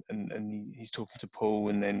 and he's talking to Paul,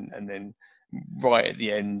 and then right at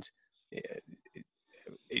the end,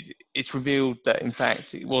 it's revealed that in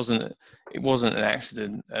fact it wasn't an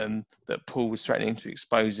accident, that Paul was threatening to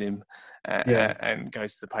expose him and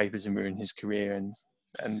goes to the papers and ruin his career,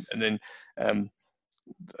 and then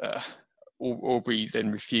Aubrey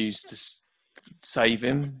then refused to save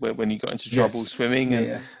him when he got into trouble swimming,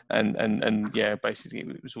 and basically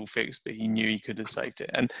it was all fixed, but he knew he could have saved it,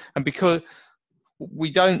 and because we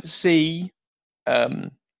don't see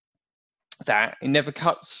that, it never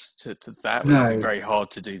cuts to that. It would be very hard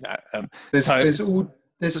to do that. There's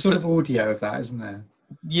sort of audio of that, isn't there?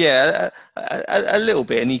 Yeah, a little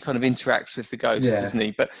bit, and he kind of interacts with the ghost, doesn't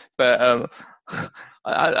he? But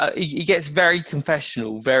he gets very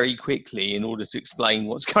confessional very quickly in order to explain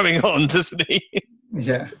what's going on, doesn't he?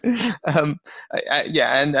 Yeah. And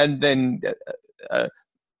then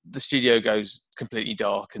the studio goes completely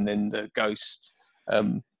dark, and then the ghost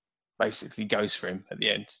basically goes for him at the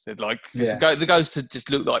end. Like the ghost had just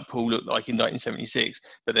looked like Paul looked like in 1976,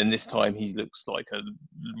 but then this time he looks like a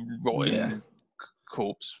rotten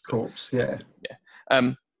corpse.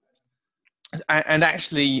 And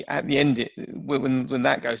actually, at the end, when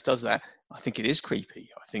that ghost does that, I think it is creepy.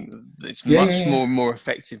 I think it's much more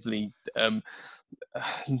effectively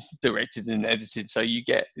directed and edited, so you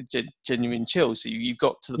get genuine chills. So you've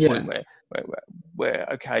got to the point where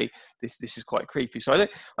okay, this is quite creepy. So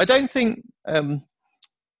I don't think that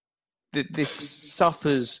this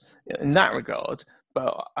suffers in that regard,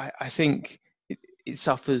 but I think it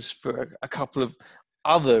suffers for a couple of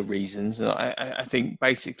other reasons. And I think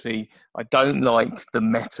basically I don't like the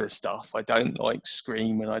meta stuff. I don't like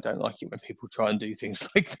Scream, and I don't like it when people try and do things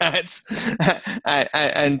like that.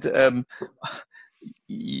 and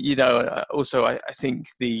you know, also I think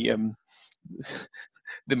the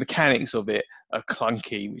mechanics of it are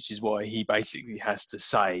clunky, which is why he basically has to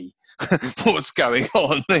say what's going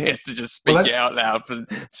on. He has to just speak it out loud for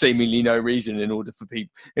seemingly no reason in order for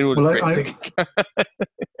people, to.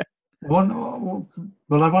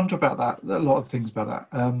 I wonder about that. A lot of things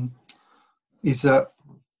about that is that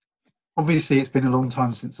obviously it's been a long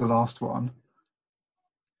time since the last one.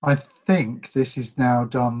 I think this is now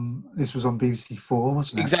done. This was on BBC 4,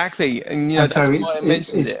 wasn't it? Exactly, and that's why I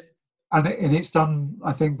mentioned it. And it's done,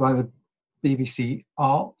 I think, by the BBC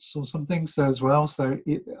Arts or something. So as well,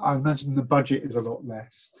 I imagine the budget is a lot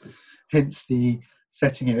less. Hence the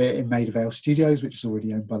setting of it in Maida Vale Studios, which is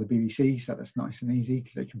already owned by the BBC. So that's nice and easy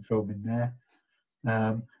because they can film in there.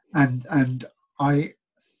 And I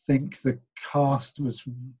think the cast was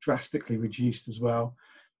drastically reduced as well,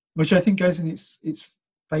 which I think goes in its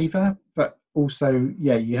favour. But also,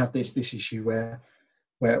 you have this issue where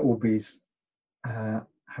Aubrey's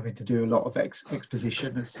having to do a lot of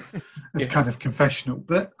exposition as kind of confessional,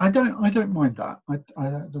 but I don't mind that. It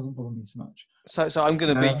doesn't bother me so much. So I'm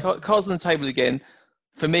going to be cards on the table again.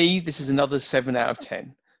 For me, this is another 7 out of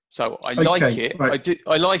 10. So I like it. Right.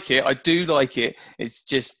 I like it. I do like it. It's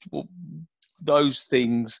just those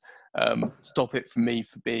things stop it for me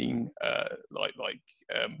for being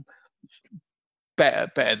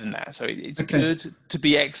better than that. So it's good to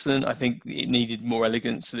be excellent. I think it needed more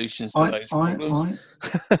elegant solutions to those problems.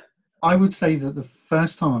 I would say that the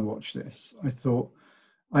first time I watched this, I thought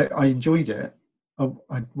I enjoyed it.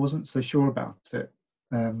 I wasn't so sure about it,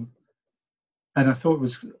 and I thought it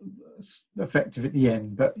was effective at the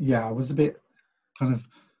end. But I was a bit kind of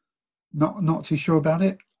not too sure about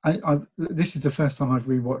it. This is the first time I've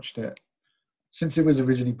rewatched it since it was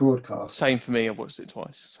originally broadcast. Same for me. I've watched it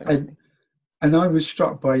twice. And I was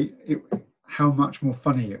struck by how much more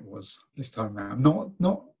funny it was this time around.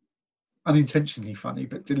 Not unintentionally funny,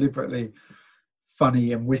 but deliberately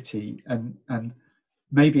funny and witty, and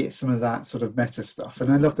maybe it's some of that sort of meta stuff.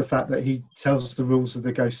 And I love the fact that he tells the rules of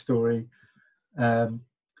the ghost story,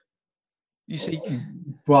 You see,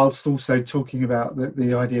 whilst also talking about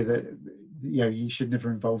the idea that you should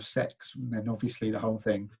never involve sex, and then obviously the whole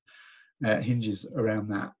thing hinges around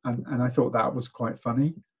that. And I thought that was quite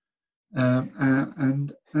funny.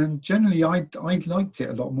 And generally, I liked it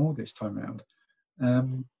a lot more this time around.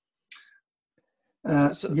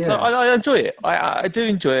 So I enjoy it. I do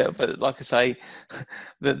enjoy it, but like I say,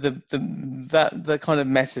 the kind of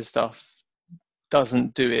meta stuff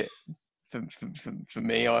doesn't do it for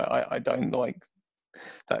me. I don't like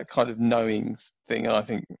that kind of knowing thing. I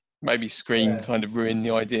think maybe Scream kind of ruined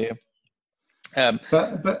the idea.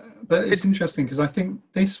 But it's interesting because I think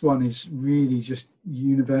this one is really just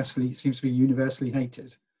seems to be universally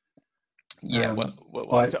hated. Yeah,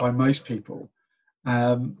 by most people.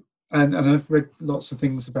 And I've read lots of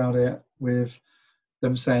things about it with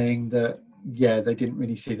them saying that, they didn't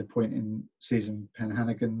really see the point in Susan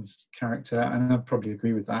Penhaligon's character. And I probably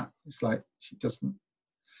agree with that. It's like she doesn't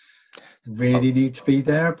really need to be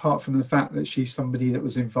there, apart from the fact that she's somebody that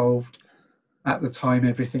was involved at the time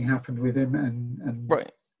everything happened with him. And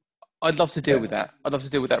right. I'd love to deal with that. I'd love to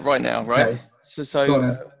deal with that right now, right? Okay.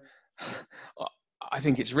 So I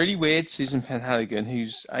think it's really weird. Susan Penhaligon,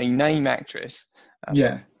 who's a name actress,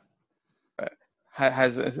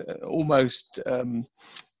 has almost.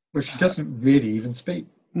 Well, she doesn't really even speak.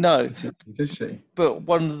 No, does she? But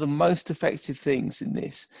one of the most effective things in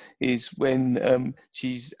this is when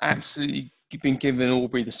she's absolutely been given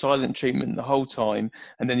Aubrey the silent treatment the whole time,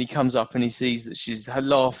 and then he comes up and he sees that she's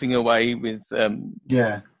laughing away with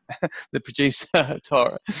the producer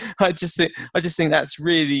Tara. I just think that's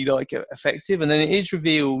really like effective, and then it is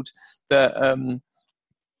revealed that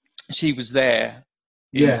she was there.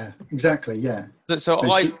 Exactly. Yeah. So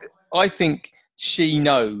I think she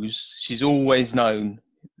knows. She's always known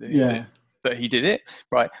that he did it,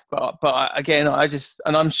 right? But again,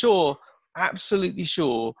 I'm sure, absolutely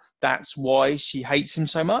sure, that's why she hates him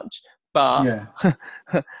so much. But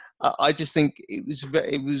I just think it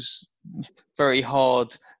was very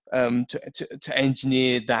hard to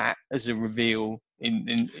engineer that as a reveal in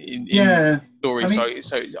the story. I mean,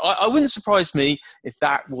 so I wouldn't surprise me if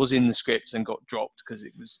that was in the script and got dropped because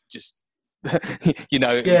it was just. It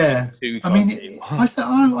was just too. I mean, I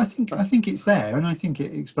think it's there, and I think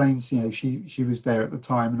it explains. She was there at the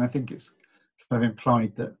time, and I think it's kind of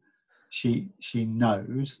implied that she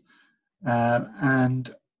knows.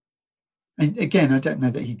 And again, I don't know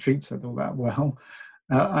that he treats her all that well,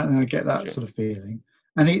 and I get that sort of feeling.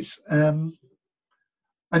 And it's and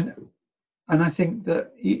I think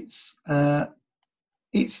that it's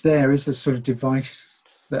there as a sort of device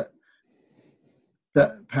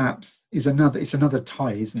that perhaps is another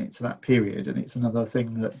tie, isn't it, to that period, and it's another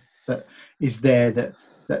thing that is there that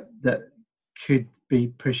could be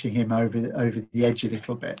pushing him over the edge a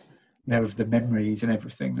little bit, of the memories and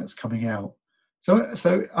everything that's coming out.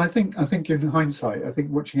 So I think in hindsight, I think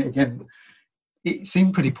watching it again, it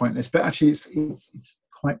seemed pretty pointless, but actually it's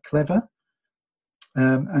quite clever.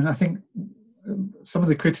 And I think some of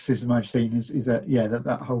the criticism I've seen is that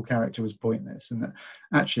that whole character was pointless, and that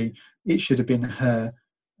actually it should have been her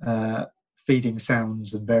feeding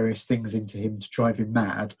sounds and various things into him to drive him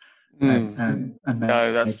mad, and make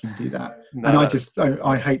him do that.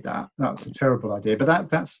 I hate that. That's a terrible idea. But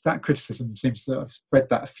that criticism seems to have read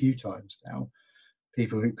that a few times now.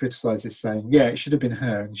 People who criticise this saying, it should have been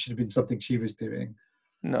her and it should have been something she was doing.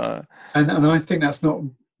 No, and I think that's not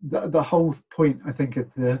the whole point. I think of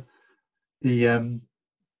the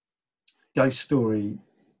ghost story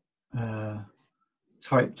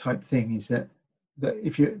type thing is that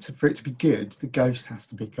if for it to be good, the ghost has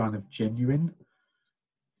to be kind of genuine.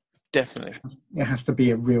 Definitely, it has to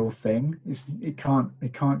be a real thing. It can't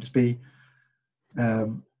just be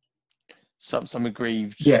some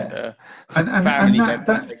aggrieved and family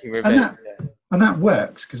members taking revenge. And that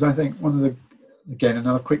works because I think again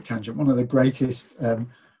another quick tangent, one of the greatest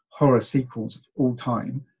horror sequels of all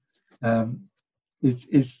time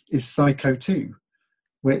is Psycho 2,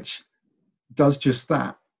 which does just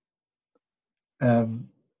that.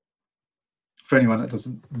 For anyone that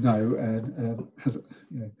doesn't know and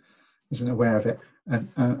isn't aware of it, and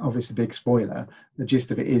obviously big spoiler, the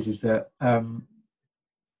gist of it is that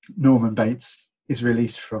Norman Bates is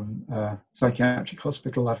released from psychiatric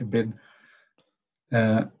hospital, having been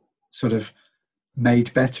sort of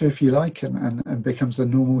made better, if you like, and becomes a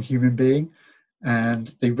normal human being.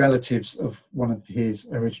 And the relatives of one of his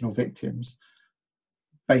original victims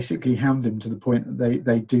basically hound him to the point that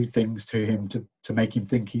they do things to him to make him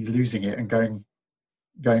think he's losing it and going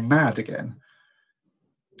mad again.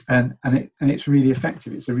 And it's really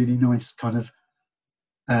effective. It's a really nice kind of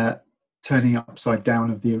turning upside down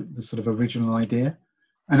of the sort of original idea.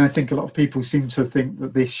 And I think a lot of people seem to think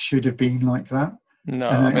that this should have been like that. No,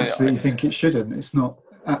 and I mean, absolutely think it shouldn't. It's not.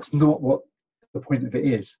 That's not what the point of it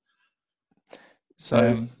is.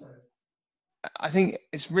 So I think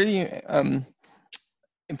it's really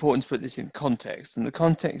important to put this in context. And the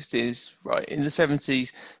context is, right, in the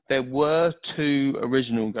 70s, there were 2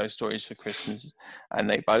 original ghost stories for Christmas, and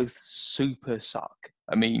they both super suck.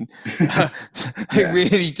 I mean, they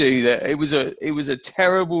really do that. It was a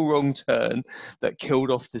terrible wrong turn that killed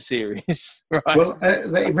off the series, right? Well,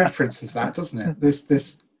 it references that, doesn't it?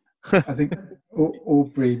 This I think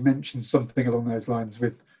Aubrey mentioned something along those lines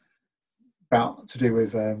about to do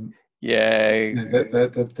with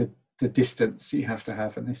the distance you have to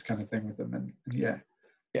have and this kind of thing with them, and yeah.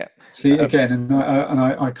 See again, and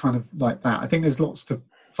I kind of like that. I think there's lots to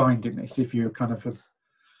find in this if you're kind of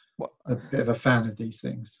a bit of a fan of these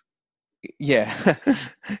things. Yeah, but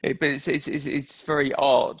it's very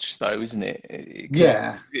arch though, isn't it? It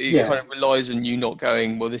kind of relies on you not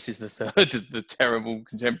going, well, this is the third of the terrible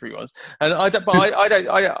contemporary ones, and I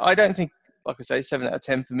don't think, like I say, 7 out of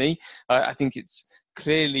 10 for me. I think it's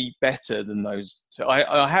clearly better than those 2.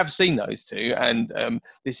 I have seen those 2, and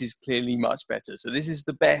this is clearly much better. So this is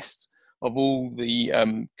the best of all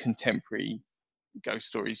the contemporary ghost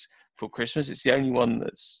stories for Christmas. It's the only one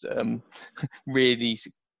that's really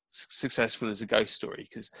successful as a ghost story,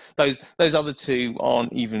 because those other 2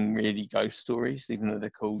 aren't even really ghost stories, even though they're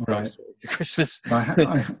called Ghost Story for Christmas.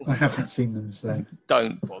 I haven't seen them, so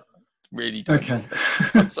don't bother. Really don't. Okay.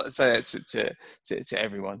 I'd say that to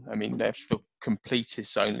everyone. I mean, they're for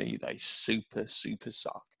completists only. They super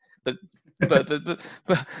suck. But in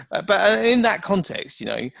that context, you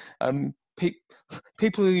know,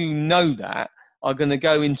 people who know that are going to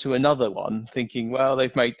go into another one thinking, well,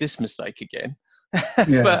 they've made this mistake again.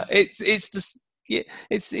 But it's just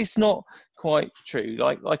it's not quite true.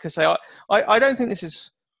 Like I say, I don't think this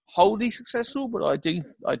is wholly successful, but I do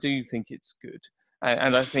think it's good.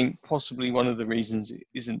 And I think possibly one of the reasons it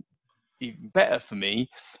isn't even better for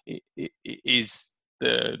me it is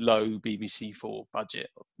the low BBC4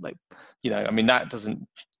 budget. Like, you know, I mean, that doesn't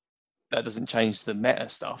change the meta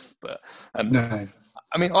stuff. But no.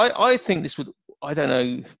 I mean, I think this would. I don't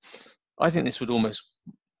know. I think this would almost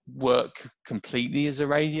work completely as a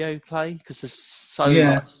radio play, because there's so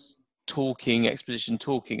much exposition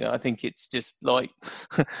talking. I think it's just like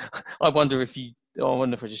I wonder if I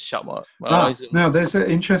just shut my eyes. Now, there's an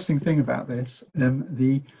interesting thing about this.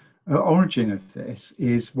 The origin of this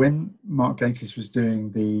is when Mark Gatiss was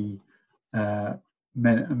doing the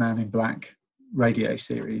Man in Black radio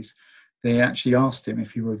series, they actually asked him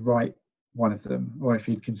if he would write one of them, or if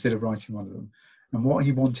he'd consider writing one of them. And what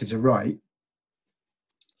he wanted to write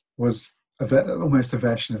was almost a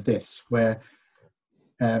version of this, where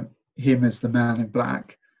him as the Man in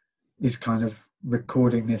Black is kind of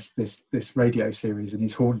recording this radio series, and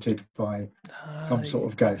he's haunted by some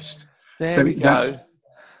sort of ghost. There we go.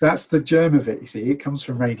 That's the germ of it. You see, it comes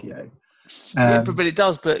from radio. But it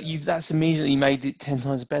does. But that's immediately made it 10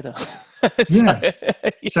 times better. So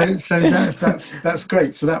that's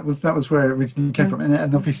great. So that was where it originally came from,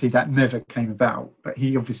 and obviously that never came about. But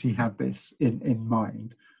he obviously had this in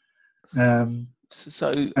mind. And it's.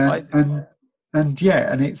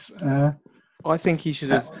 I think he should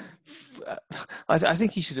have. I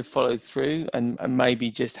think he should have followed through and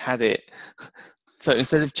maybe just had it. So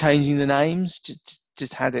instead of changing the names,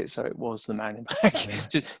 just had it so it was the Man in Black.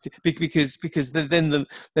 because then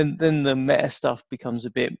the meta stuff becomes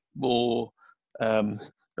a bit more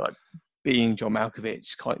like being John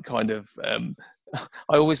Malkovich kind of. I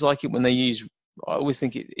always like it when they use. I always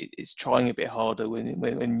think it's trying a bit harder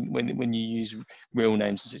when you use real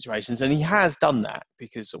names and situations, and he has done that,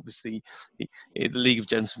 because obviously the League of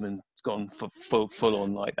Gentlemen has gone for full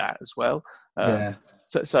on like that as well.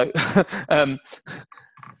 So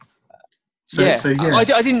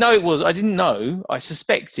I didn't know it was. I didn't know. I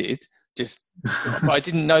suspected, but I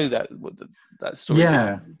didn't know that story.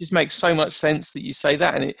 Yeah, it just makes so much sense that you say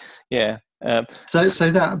that, and So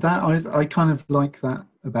that I kind of like that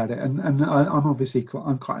about it, and I'm obviously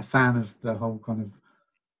I'm quite a fan of the whole kind of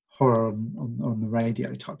horror on the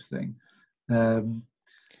radio type thing, and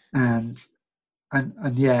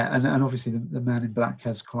obviously the Man in Black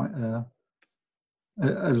has quite a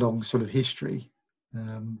long sort of history.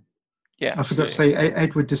 I forgot to say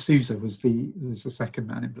Edward D'Souza was the second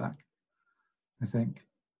Man in Black, I think.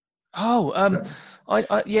 Oh, So,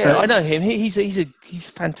 yeah, I so know him. He's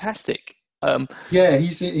fantastic. yeah,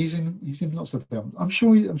 he's in lots of films. I'm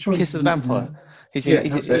sure he's Kiss of the in Vampire. He's in. yeah,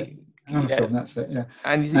 that's it. Another Yeah, film, that's it. Yeah,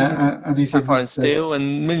 and he's in and he's in Sapphire and Steel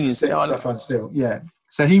and millions. Sapphire and Steel. Yeah,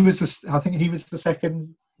 so he was I think he was the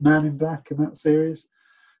second Man in Black in that series,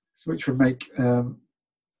 which would make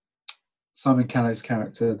Simon Callow's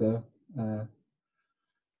character the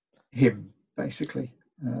him basically.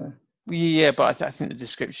 Yeah, but I think the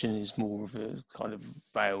description is more of a kind of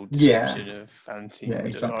veiled Yeah, description of Valentine. yeah,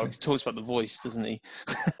 exactly. He talks about the voice, doesn't he?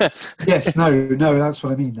 Yes, no, that's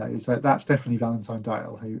what I mean though. Is that's definitely Valentine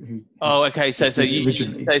Dyal who Oh, okay. So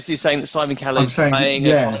originally. so you're saying that Simon Callow I'm is saying, playing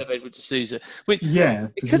a kind yeah, of Edward D'Souza, which yeah,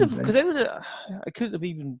 it could have, presumably. because it could have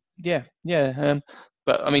even, yeah.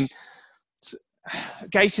 But I mean,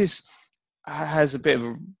 Gatiss has a bit of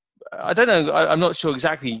a, I don't know, I'm not sure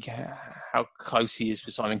exactly how close he is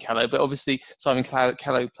with Simon Callow, but obviously Simon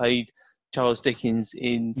Callow played Charles Dickens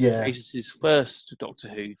in Yeah, Gatiss's first Doctor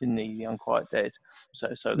Who, didn't he? The Unquiet Dead.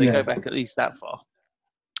 So they go yeah, back at least that far.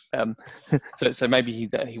 So maybe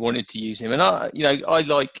he wanted to use him, and I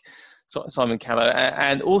like Simon Callow,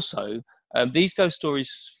 and also these ghost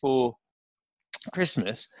stories for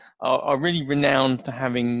Christmas are really renowned for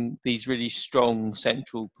having these really strong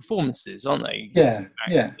central performances, aren't they? yeah,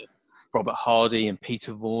 yeah, Robert Hardy and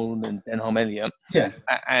Peter Vaughan and Denholm Elliott, yeah,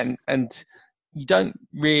 and you don't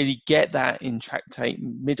really get that in Tractate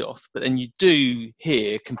Midoth, but then you do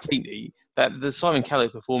hear completely that the Simon Callow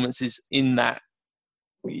performance is in that.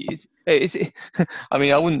 I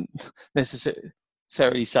mean, I wouldn't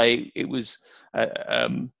necessarily say it was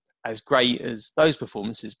as great as those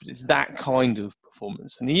performances, but it's that kind of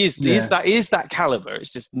performance, and he is that caliber.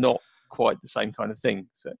 It's just not quite the same kind of thing.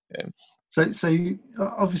 So, So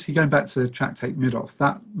obviously going back to Tractate Midoff,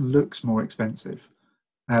 that looks more expensive,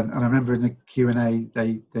 and I remember in the Q&A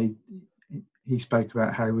he spoke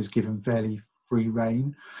about how he was given fairly free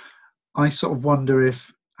rein. I sort of wonder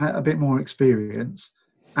if a bit more experience,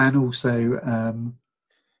 and also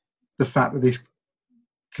the fact that this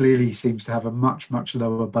clearly seems to have a much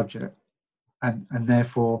lower budget, and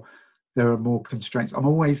therefore there are more constraints. I'm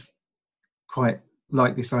always quite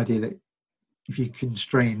like this idea that if you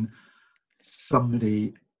constrain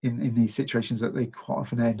somebody in these situations, that they quite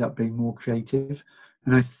often end up being more creative,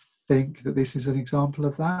 and I think that this is an example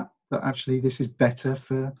of that actually this is better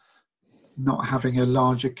for not having a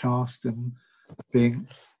larger cast and being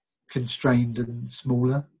constrained and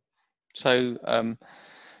smaller. So,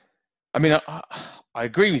 I mean, I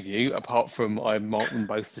agree with you. Apart from I mark them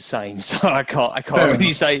both the same, so I can't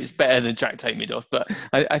really say it's better than Tractate Midoff. But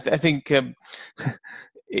I think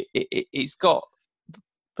it's got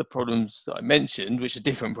the problems that I mentioned, which are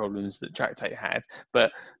different problems that Tractate had.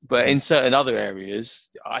 But in certain other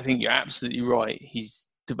areas, I think you're absolutely right. He's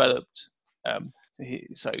developed.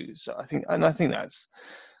 So I think that's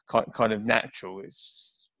kind of natural.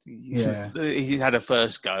 He's had a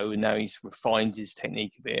first go, and now he's refined his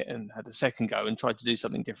technique a bit, and had a second go and tried to do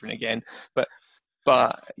something different again. But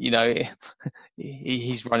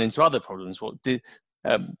he's run into other problems.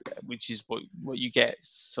 Which is what you get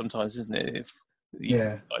sometimes, isn't it? If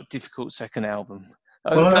a difficult second album.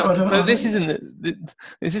 But this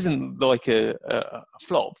isn't like a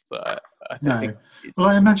flop. But I think. Well,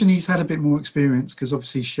 I imagine he's had a bit more experience, because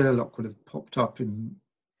obviously Sherlock would have popped up in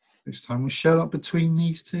this time. Was Sherlock between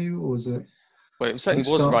these two, or was it? Well, it certainly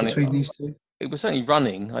was running between these two. It was certainly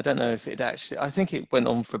running. I don't know if it actually. I think it went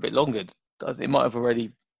on for a bit longer. It might have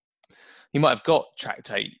already. He might have got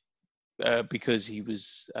Tractate because he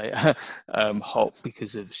was hot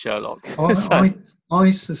because of Sherlock.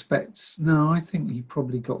 I suspect. No, I think he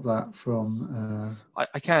probably got that from.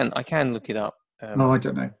 I can look it up. No, I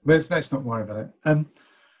don't know. Let's not worry about it.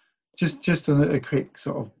 Just a quick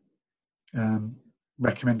sort of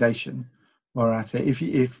recommendation while we're at it. If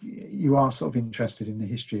you are sort of interested in the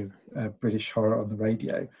history of British horror on the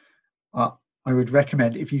radio, I would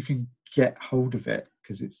recommend, if you can get hold of it,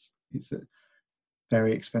 because it's a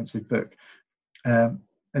very expensive book.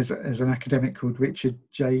 There's an academic called Richard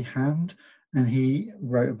J. Hand, and he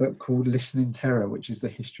wrote a book called Listen in Terror, which is the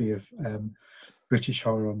history of British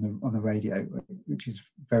horror on the radio, which is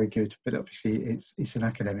very good. But obviously, it's an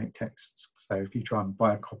academic text, so if you try and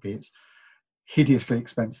buy a copy, it's hideously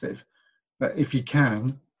expensive. But if you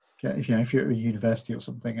can if you're at a university or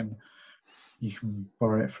something and you can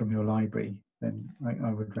borrow it from your library, then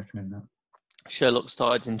I would recommend that. Sherlock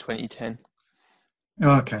started in 2010.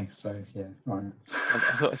 Oh, okay, so yeah, right.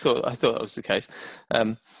 I thought that was the case.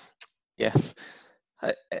 Yeah.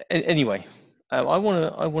 Anyway, I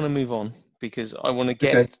want to move on, because I want to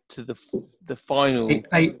get to the final.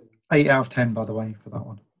 Eight out of 10, by the way, for that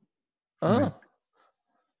one. Oh,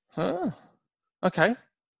 oh, okay.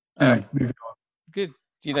 Anyway, moving on. Good.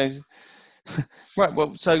 You know, right.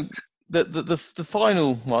 Well, so the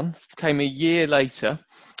final one came a year later,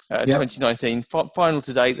 2019. Final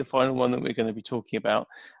to date, the final one that we're going to be talking about,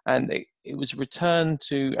 and it was a return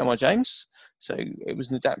to M.R. James. So it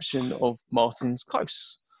was an adaptation of Martin's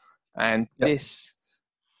Close, and this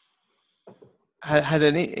had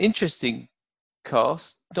an interesting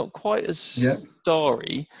cast, not quite as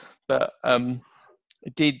starry, but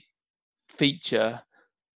it did feature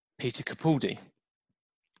Peter Capaldi.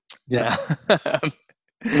 Yeah.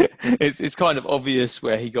 It's kind of obvious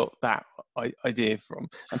where he got that idea from.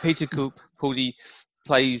 And Peter Capaldi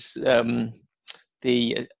plays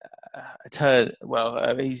the attorney.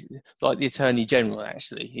 Well, he's like the Attorney General.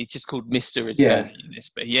 Actually, he's just called Mr. Attorney in this,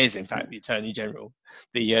 but he is in fact the Attorney General.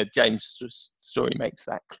 The James story makes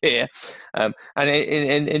that clear, and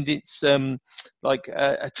it's like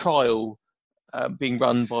a trial being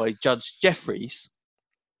run by Judge Jeffries.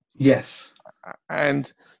 Yes,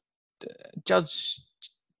 and Judge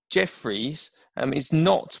Jeffries is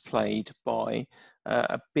not played by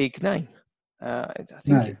a big name. I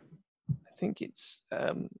think it's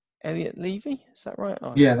Elliot Levy. Is that right?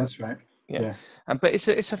 Yeah, that's right. Yeah. But it's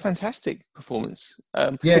a fantastic performance.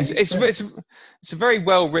 Yeah, it's a very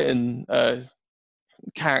well written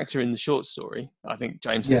character in the short story. I think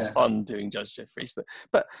James has fun doing Judge Jeffries,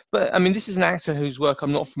 but I mean, this is an actor whose work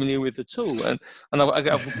I'm not familiar with at all, and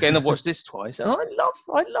I've watched this twice, and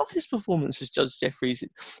I love his performance as Judge Jeffries.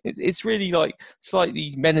 It's really like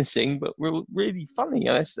slightly menacing, but really funny,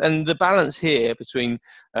 and the balance here between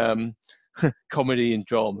comedy and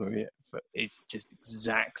drama is just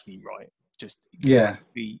exactly right. Just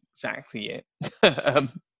exactly it.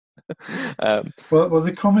 Well,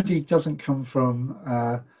 the comedy doesn't come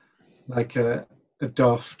from like a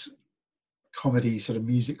daft comedy sort of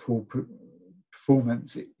music hall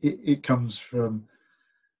performance. It comes from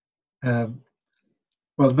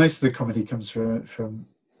most of the comedy comes from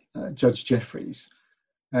Judge Jeffries,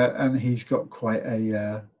 and he's got quite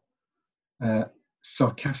a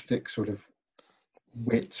sarcastic sort of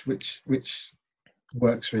wit, which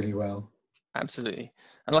works really well. Absolutely.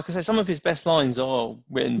 And like I say, some of his best lines are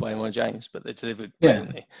written by M.R. James, but they're delivered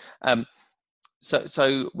brilliantly.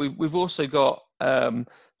 So we've also got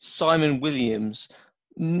Simon Williams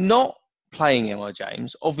not playing M.R.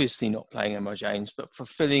 James, obviously not playing M.R. James, but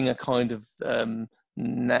fulfilling a kind of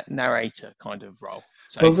narrator kind of role.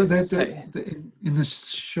 So, in the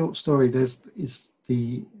short story,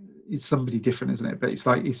 it's somebody different, isn't it? But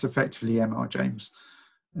it's effectively M.R. James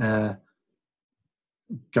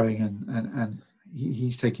going and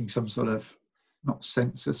he's taking some sort of, not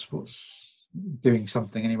census, doing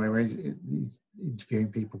something anyway, where he's interviewing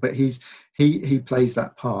people, but he plays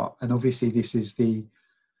that part, and obviously this is the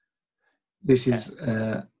Gatiss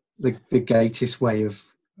way of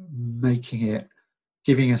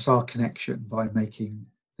giving us our connection by making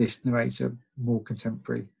this narrator more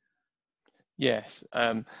contemporary. Yes,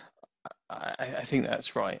 I think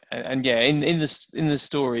that's right, and in the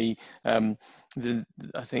story, I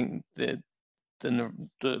think the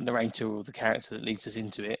narrator or the character that leads us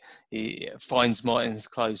into it, he finds Martin's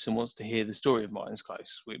Close and wants to hear the story of Martin's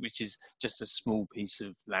Close, which is just a small piece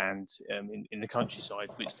of land in the countryside,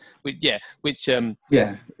 which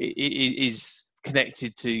is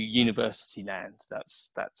connected to university land.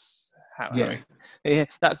 That's how.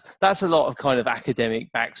 That's a lot of kind of academic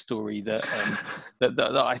backstory that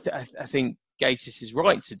I think Gatiss is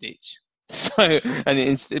right to ditch. So, but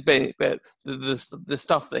the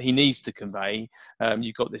stuff that he needs to convey,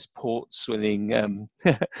 you've got this port swilling,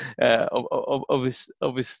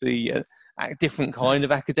 obviously a different kind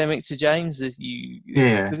of academic to James. This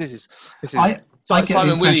is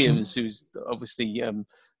Simon Williams, who's obviously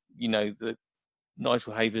the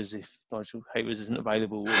Nigel Havers, if Nigel Havers isn't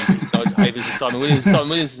available, Nigel Havers is Simon Williams. Simon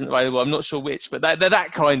Williams isn't available. I'm not sure which, but they're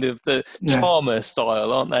that kind of the charmer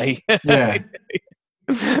style, aren't they? Yeah.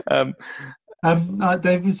 There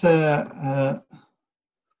was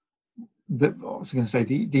what was I going to say?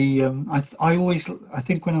 I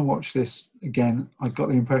think when I watched this again, I got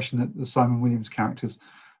the impression that the Simon Williams character's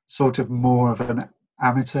sort of more of an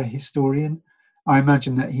amateur historian. I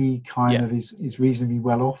imagine that he kind of is reasonably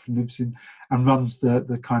well off and lives in and runs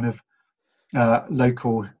the kind of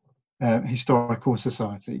local historical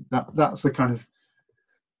society. That's the kind of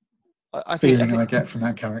feeling I get from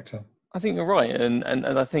that character. I think you're right, and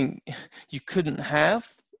I think you couldn't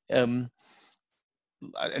have a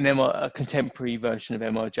contemporary version of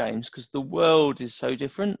M.R. James because the world is so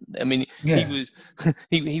different. I mean,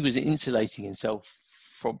 he was insulating himself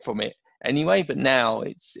from it anyway. But now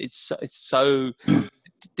it's so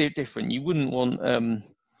different. You wouldn't want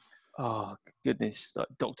oh goodness, like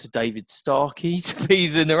Dr. David Starkey to be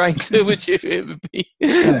the narrator, would you? It would be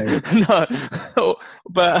no,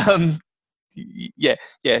 but yeah.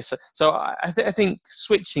 So I think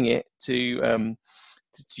switching it to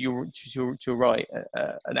your right,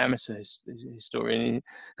 an amateur historian.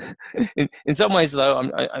 In some ways, though,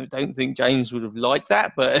 I don't think James would have liked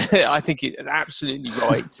that, but I think it's absolutely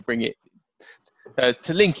right to bring it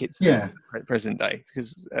to link it to the present day,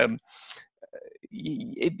 because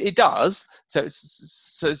it does.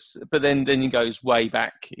 But then it goes way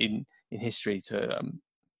back in history to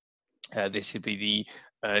this would be the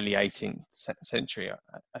early 18th century,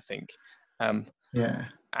 I think.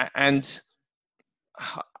 And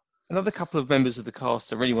another couple of members of the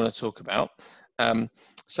cast I really want to talk about.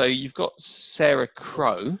 So you've got Sarah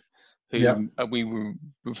Crowe, who we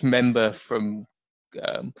remember from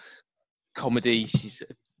comedy. She's,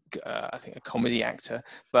 I think, a comedy actor,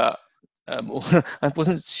 but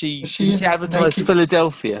wasn't she? Didn't she advertise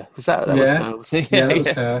Philadelphia? Was that was her? Was it? That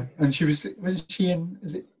was her. And she was she in?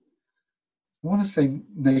 Is it? I want to say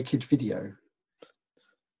Naked Video.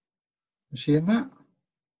 Was she in that?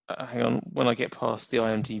 Hang on, when I get past the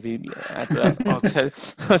IMDb advert,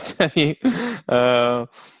 I'll tell you.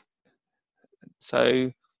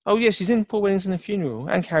 So, oh yeah, she's in Four Weddings and a Funeral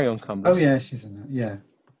and Carry On Columbus. Oh yeah, she's in that.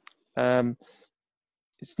 Yeah.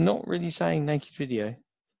 It's not really saying Naked Video.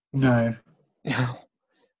 No. She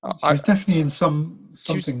was definitely in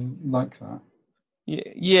something like that.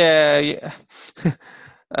 Yeah.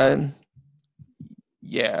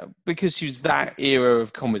 Yeah, because she was that era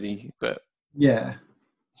of comedy, but yeah,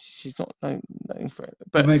 she's not known for it.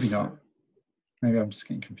 But maybe not. Maybe I'm just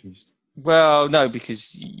getting confused. Well, no,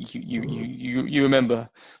 because you remember,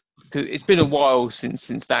 because it's been a while since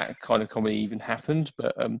that kind of comedy even happened.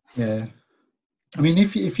 But yeah, I mean,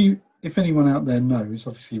 if anyone out there knows,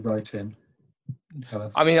 obviously write in and tell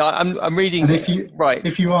us. I mean, I'm reading. And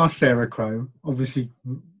if you are Sarah Crowe, obviously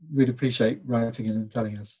we'd appreciate writing in and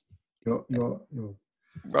telling us your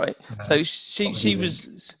right. So she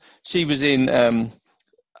was in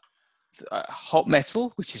Hot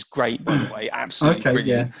Metal, which is great, by the way, absolutely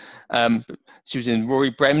brilliant. Yeah. She was in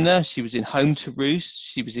Rory Bremner. She was in Home to Roost.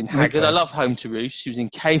 She was in Haggard. I love Home to Roost. She was in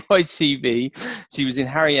KYTV. She was in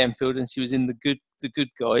Harry Enfield, and she was in The Good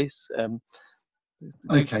Guys.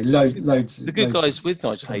 Loads. The Good Guys with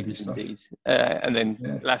Nigel Havers, indeed, and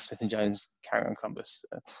then Last Smith and Jones, Carry On Columbus.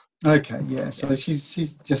 So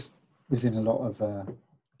she's just was in a lot of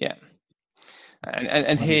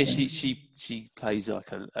and here she plays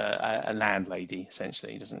like a landlady,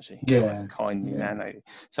 essentially, doesn't she? Yeah, kindly landlady.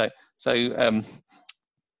 So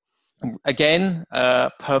again,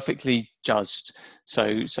 perfectly judged.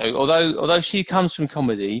 So although she comes from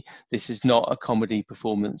comedy, this is not a comedy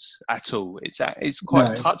performance at all. It's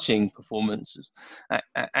quite a touching performance,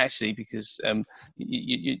 actually, because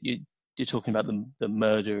you're talking about the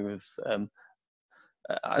murder of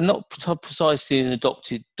not precisely an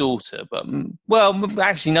adopted daughter, but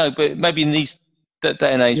actually no, but maybe in these day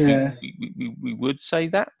and age we would say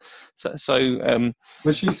that.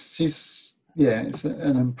 But she's it's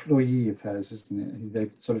an employee of hers, isn't it? Who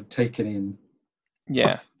they've sort of taken in.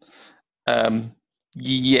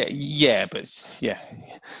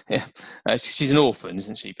 She's an orphan,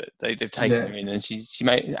 isn't she? But they've taken her in, and she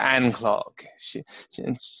made Anne Clark.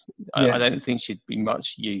 I don't think she'd be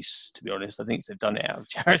much use, to be honest. I think they've done it out of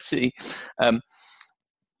charity. And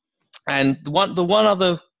the one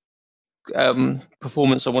other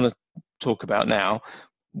performance I want to talk about now,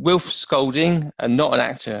 Wilf Scolding, and not an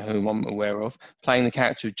actor whom I'm aware of, playing the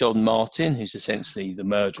character of John Martin, who's essentially the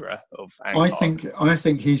murderer of Anne Clark. I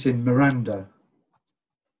think he's in Miranda,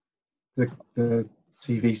 the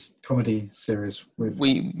TV comedy series with.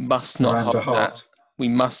 We must not Miranda hold Hart. that. We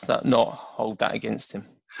must not hold that against him.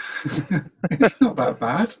 It's not that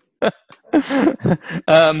bad.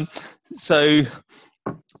 So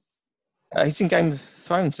he's in Game of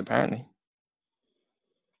Thrones, apparently.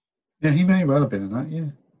 Yeah, he may well have been in that.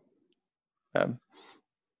 Yeah.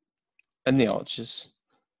 And The Archers.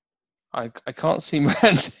 I can't see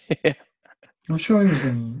Miranda here. I'm sure he was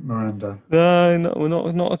in Miranda. No, we're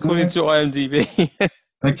not according to IMDb.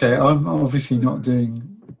 Okay, I'm obviously not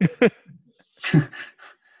doing.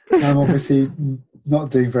 I'm obviously not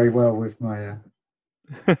doing very well with my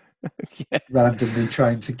randomly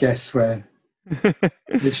trying to guess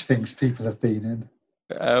which things people have been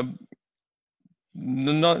in.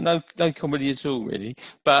 No comedy at all, really.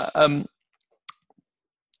 But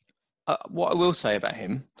what I will say about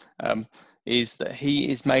him is that he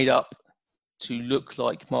is made up to look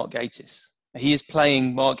like Mark Gatiss. He is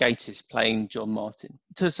playing Mark Gatiss, playing John Martin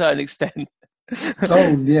to a certain extent.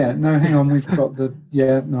 Oh yeah, no, hang on, we've got the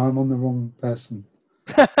no, I'm on the wrong person.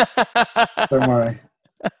 Don't worry.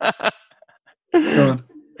 Go on.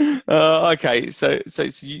 Okay, so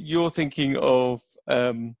you're thinking of.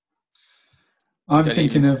 I'm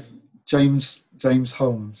thinking of James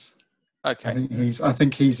Holmes. Okay. I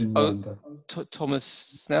think he's in Miranda. Thomas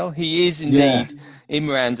Snell. He is indeed in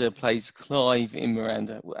Miranda. Plays Clive in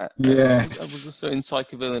Miranda. Yeah. I was also in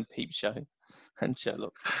Psychoville and Peep Show, and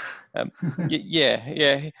Sherlock.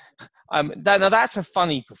 Yeah. Now that's a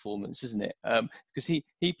funny performance, isn't it? Because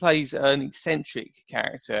he plays an eccentric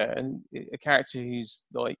character, and a character who's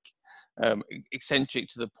like eccentric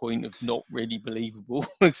to the point of not really believable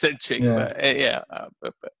eccentric. Yeah.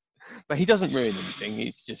 But he doesn't ruin anything.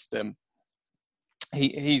 He's just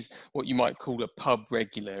he's what you might call a pub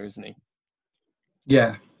regular, isn't he?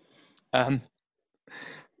 Yeah. And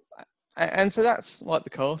so that's like the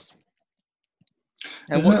cast.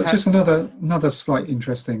 And what's just another slight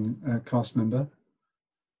interesting cast member.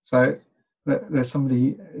 So there's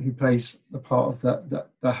somebody who plays the part of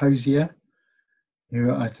the hosier,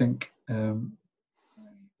 who I think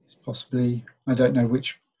is possibly, I don't know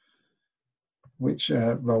which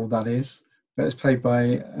role that is, but it's played by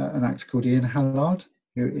an actor called Ian Hallard,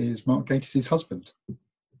 who is Mark Gatiss's husband.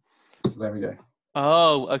 So there we go.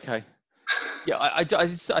 Oh, okay. Yeah, I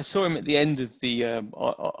saw him at the end of the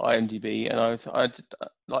IMDb, and I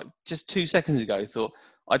like just 2 seconds ago thought,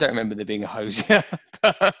 I don't remember there being a hosier.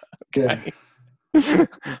 Okay. Yeah.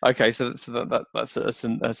 Okay, so that's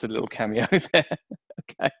a little cameo there.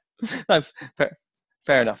 Okay, no,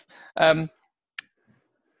 fair enough. But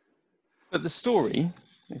the story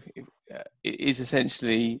is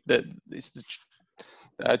essentially that it's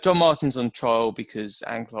John Martin's on trial because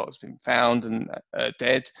Anne Clark's been found and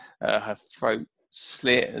dead, her throat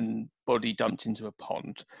slit and body dumped into a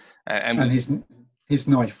pond. And his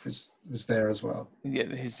knife was there as well. Yeah,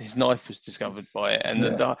 his knife was discovered by it. And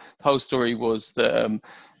the whole story was that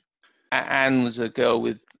Anne was a girl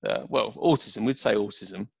with, autism. We'd say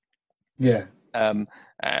autism. Yeah.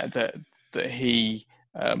 That he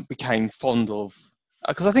became fond of,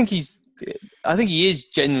 because I think he is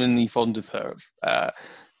genuinely fond of her.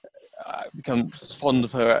 Becomes fond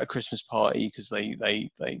of her at a Christmas party because they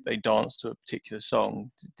danced to a particular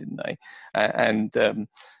song, didn't they? And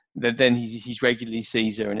then he regularly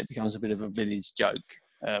sees her, and it becomes a bit of a village joke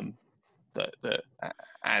that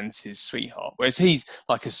Anne's his sweetheart, whereas he's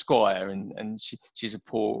like a squire, and she's a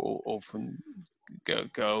poor orphan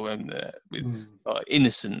girl and with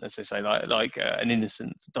innocent, as they say, like an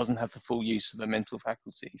innocent, doesn't have the full use of her mental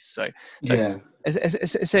faculties. So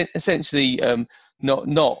essentially, not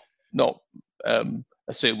a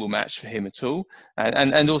suitable match for him at all.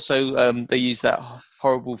 And also they use that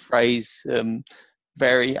horrible phrase,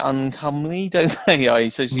 very uncomely, don't they?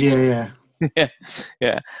 So yeah.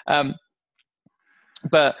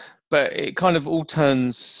 But it kind of all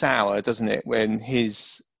turns sour, doesn't it, when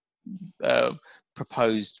his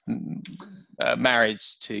proposed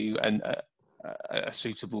marriage to a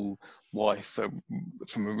suitable wife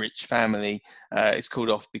from a rich family is called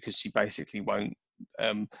off because she basically won't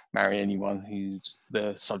marry anyone who's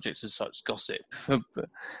the subject of such gossip.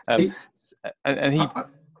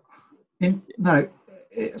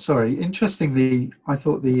 Interestingly, I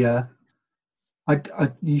thought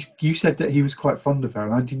you said that he was quite fond of her,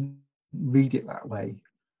 and I didn't read it that way.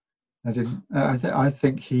 I didn't. I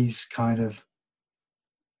think he's kind of.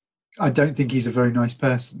 I don't think he's a very nice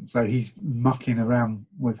person, so he's mucking around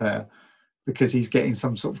with her because he's getting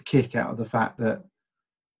some sort of kick out of the fact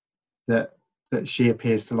that she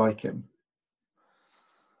appears to like him.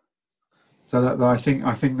 So that I think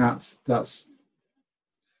that's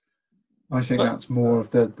more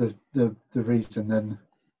of the reason than.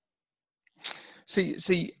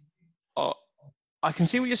 See, I can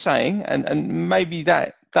see what you're saying, and maybe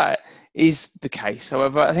that is the case.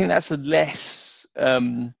 However, I think that's a less.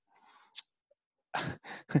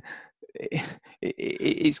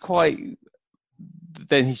 It's quite.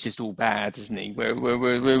 Then he's just all bad, isn't he? What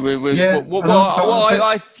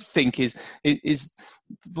I think is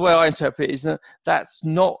the way I interpret it is that that's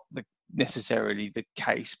not necessarily the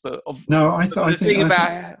case. But I think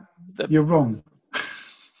you're wrong.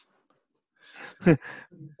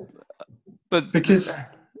 But because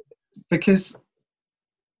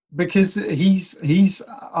he's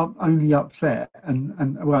only upset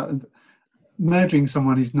and well, murdering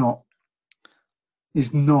someone is not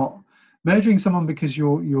murdering someone because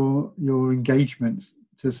your engagement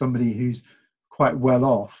to somebody who's quite well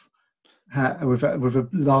off with a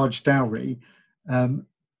large dowry, and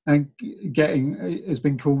and getting has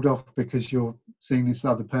been called off because you're seeing this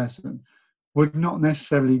other person would not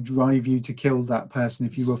necessarily drive you to kill that person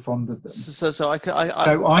if you were fond of them. So I think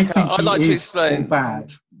I'd like to explain. all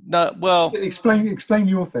bad. No, well, explain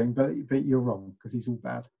your thing, but you're wrong because he's all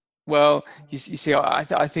bad. well, you see, I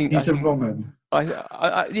think He's a wrong un.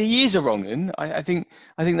 He is a wrong un. I think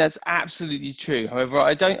that's absolutely true. However,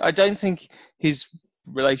 I don't think his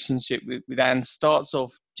relationship with Anne starts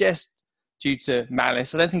off just due to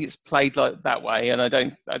malice. I don't think it's played like that way, and I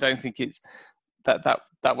don't think it's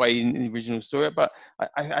that way in the original story. But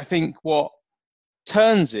I think what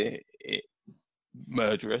turns it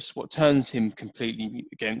murderous, what turns him completely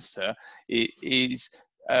against her, is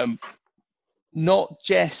not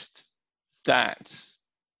just that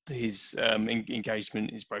his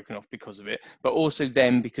engagement is broken off because of it, but also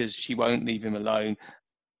then because she won't leave him alone,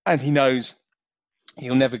 and he knows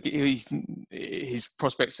he'll never get his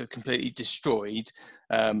prospects are completely destroyed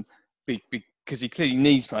because he clearly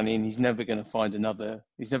needs money, and he's never going to find a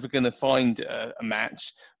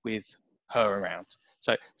match with her around.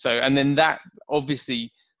 So and then that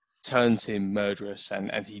obviously turns him murderous,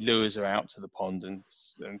 and he lures her out to the pond and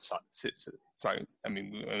sits at the throat. I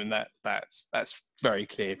mean that's very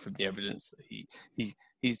clear from the evidence that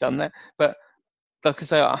he's done that. But like I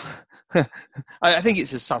say, I think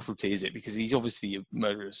it's a subtlety, is it? Because he's obviously a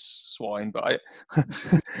murderous swine. But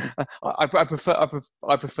I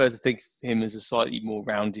prefer to think of him as a slightly more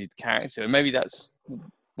rounded character, and maybe that's.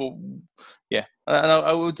 Well, yeah, and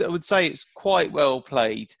I would say it's quite well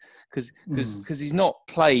played because he's not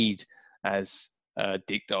played as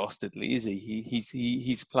Dick Dastardly, is he?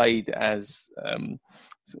 He's played as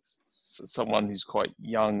someone who's quite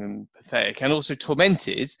young and pathetic, and also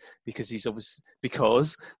tormented because this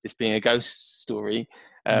being a ghost story,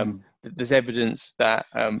 there's evidence that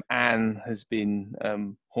Anne has been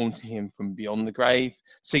haunting him from beyond the grave,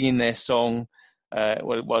 singing their song.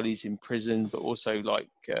 While he's in prison, but also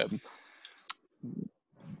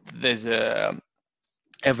there's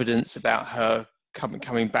evidence about her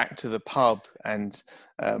coming back to the pub and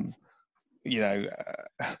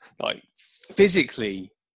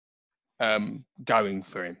physically going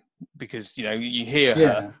for him, because you hear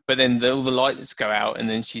her, but then all the lights go out and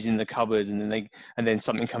then she's in the cupboard, and then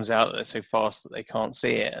something comes out that's so fast that they can't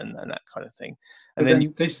see it, and that kind of thing. And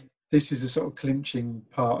then this is a sort of clinching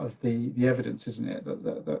part of the evidence, isn't it?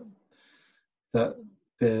 That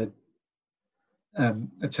the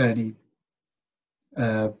attorney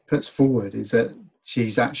puts forward is that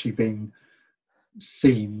she's actually been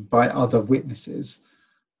seen by other witnesses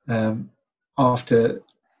after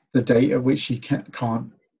the date at which she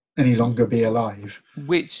can't any longer be alive.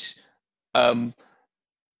 Which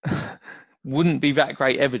wouldn't be that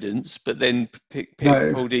great evidence, but then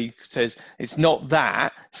Capaldi says it's not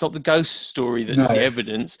the ghost story that's the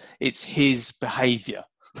evidence, it's his behaviour.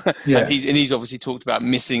 And he's obviously talked about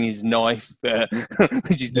missing his knife,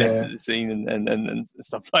 which is left at the scene, and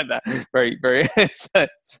stuff like that. Very, very. So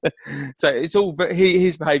it's all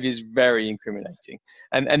his behaviour is very incriminating.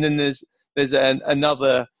 And then there's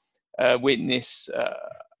another witness, a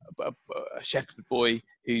shepherd boy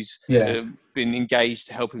who's been engaged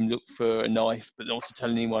to help him look for a knife, but not to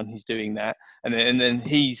tell anyone he's doing that. And then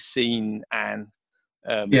he's seen Anne.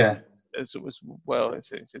 As it was, well, it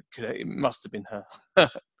must have been her.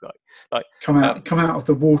 like come out of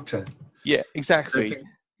the water. Yeah, exactly. So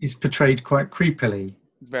he's portrayed quite creepily.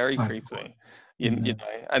 Very creepily, you know.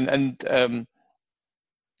 And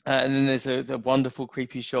then there's a wonderful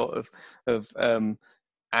creepy shot of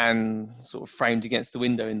Anne sort of framed against the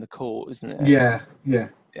window in the court, isn't it? Yeah.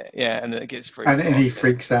 And then it gets freaked. And he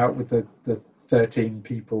freaks out with the 13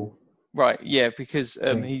 people. Right, yeah, because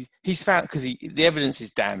he's found, because the evidence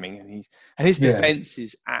is damning, and his defense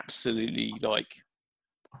is absolutely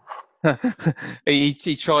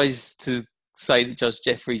he tries to say that Judge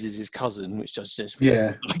Jeffries is his cousin, which Judge Jeffries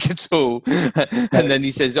doesn't like at all, and then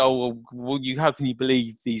he says, "Oh well, how can you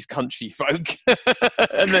believe these country folk?"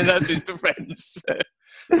 And then that's his defense.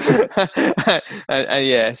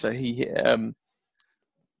 and so he,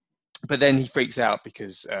 but then he freaks out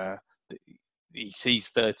because. He sees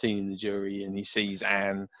 13 in the jury, and he sees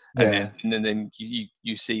Anne, and then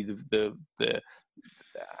you see the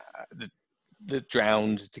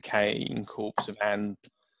drowned, decaying corpse of Anne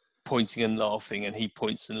pointing and laughing, and he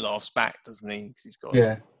points and laughs back, doesn't he? Because he's got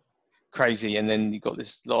crazy. And then you've got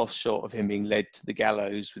this last shot of him being led to the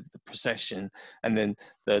gallows with the procession, and then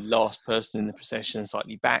the last person in the procession,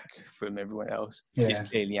 slightly back from everyone else, is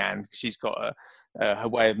clearly Anne. She's got her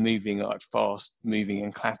way of moving, like fast moving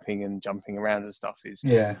and clapping and jumping around and stuff. Is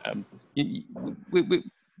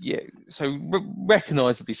so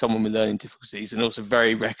recognisably someone with learning difficulties, and also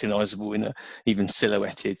very recognisable even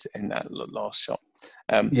silhouetted in that last shot.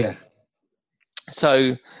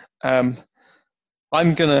 So I'm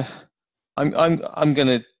gonna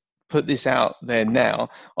put this out there now.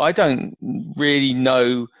 I don't really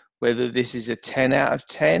know whether this is a 10 out of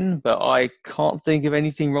 10, but I can't think of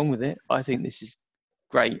anything wrong with it. I think this is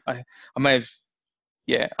great. I may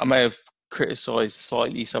have criticised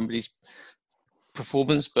slightly somebody's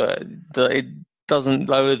performance, but it doesn't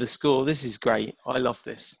lower the score. This is great. I love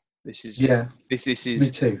this. This is me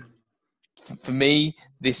too. For me,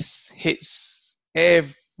 this hits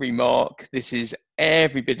every mark. This is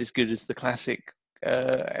every bit as good as the classic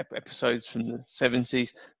episodes from the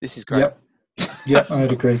 70s. This is great. Yep,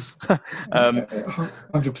 I'd agree.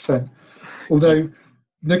 100%. Although,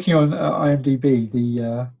 looking on IMDb,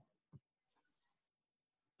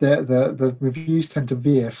 the reviews tend to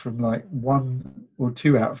veer from like 1 or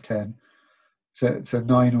 2 out of 10 to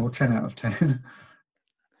 9 or 10 out of 10.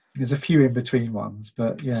 There's a few in between ones,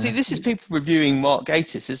 but yeah. See, this is people reviewing Mark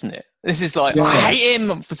Gatiss, isn't it? This is like, I hate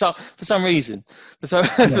him for some reason. For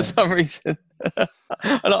some reason. but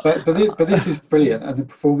this is brilliant, and the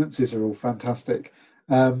performances are all fantastic.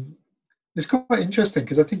 It's quite interesting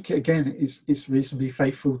because I think again it's reasonably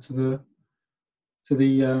faithful to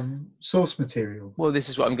the source material. Well, this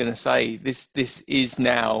is what I'm going to say. This is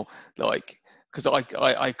now like, because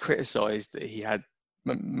I criticised that he had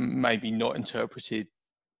maybe not interpreted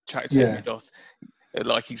Tractate Midoth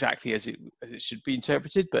like exactly as it should be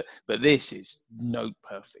interpreted, but this is note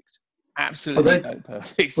perfect. Absolutely note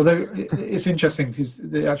perfect. Although it's interesting because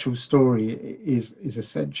the actual story is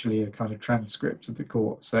essentially a kind of transcript of the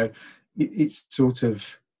court, so it's sort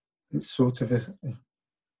of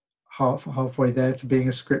halfway there to being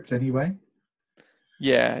a script anyway.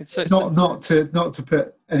 Yeah, so not to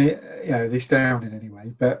put any this down in any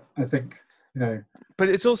way, but I think But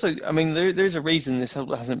it's also, I mean, there's a reason this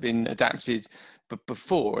hasn't been adapted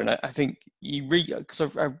before, and I think you read, because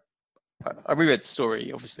I reread the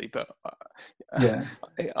story obviously, but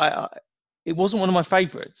it wasn't one of my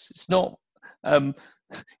favourites. It's not.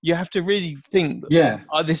 You have to really think.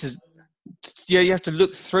 This is. Yeah, you have to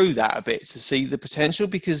look through that a bit to see the potential,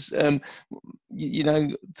 because the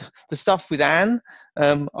stuff with Anne,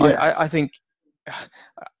 I think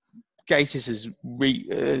Gatiss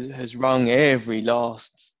has wrung every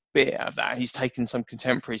last bit of that. He's taken some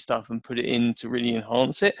contemporary stuff and put it in to really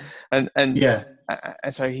enhance it, and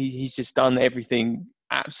so he's just done everything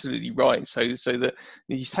absolutely right. So that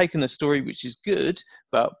he's taken a story which is good,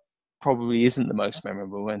 but probably isn't the most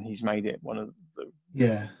memorable, and he's made it one of the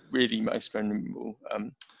really most memorable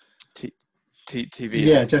TV.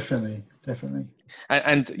 Yeah, definitely.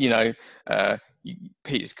 And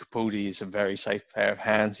Peter Capaldi is a very safe pair of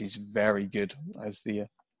hands. He's very good as the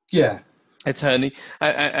attorney,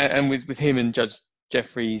 and with him and Judge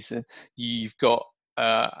Jeffries, you've got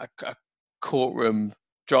a courtroom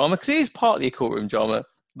drama, because it is partly a courtroom drama.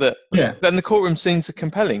 Then the courtroom scenes are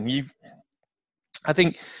compelling. I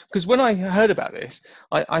think, because when I heard about this,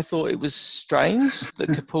 I thought it was strange that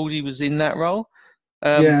Capaldi was in that role.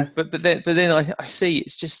 But then I see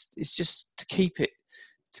it's just to keep it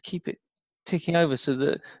ticking over, so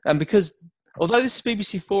that, and because although this is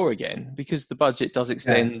BBC4 again, because the budget does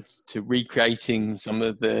extend to recreating some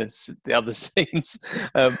of the other scenes,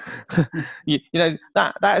 that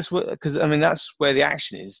is what, because I mean that's where the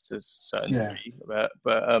action is to a certain degree, but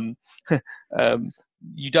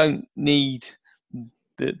you don't need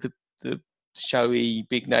the showy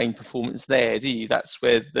big name performance there, do you? That's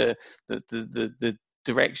where the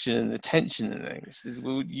direction and the tension and things.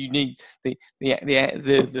 You need the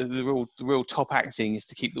real top acting is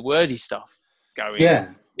to keep the wordy stuff going.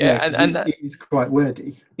 And that is quite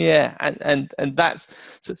wordy. And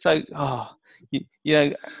that's so.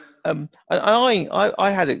 And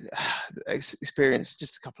I had an experience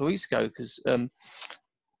just a couple of weeks ago, because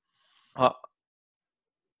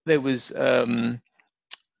there was.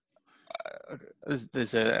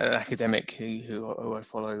 There's an academic who I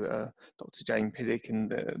follow, Dr. Jane Piddick,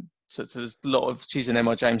 and so there's a lot of. She's an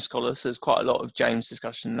M.R. James scholar, so there's quite a lot of James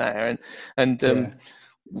discussion there, and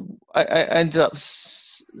I ended up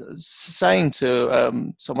saying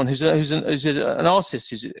to someone who's an artist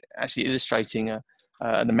who's actually illustrating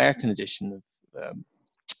an American edition of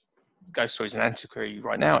Ghost Stories and Antiquary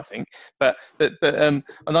right now, I think. But and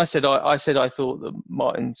I said I thought that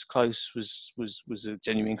Martin's Close was a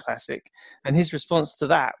genuine classic, and his response to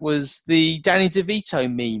that was the Danny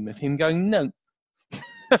DeVito meme of him going no.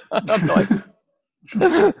 I'm like,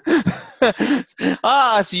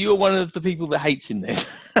 So you're one of the people that hates him then.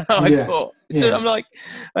 I Yeah, thought. So yeah. I'm like,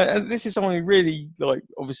 and this is someone who really, like,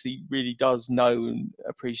 obviously really does know and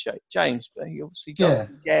appreciate James, but he obviously Yeah.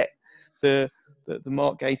 doesn't get the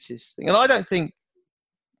Mark Gatiss thing. And I don't think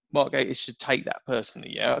Mark Gatiss should take that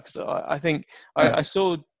personally, yeah, because I think I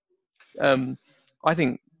saw, I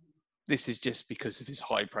think this is just because of his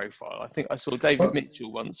high profile. I think I saw David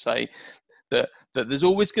Mitchell once say that there's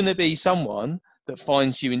always going to be someone that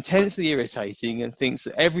finds you intensely irritating and thinks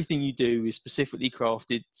that everything you do is specifically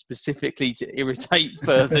crafted specifically to irritate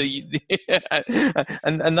further.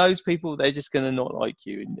 And those people, they're just going to not like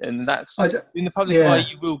you. And that's in the public eye,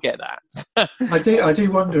 you will get that. I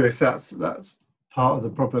do wonder if that's part of the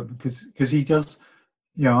problem, because he does.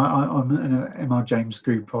 You know, I'm in an MR James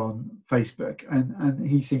group on Facebook, and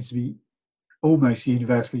he seems to be almost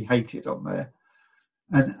universally hated on there.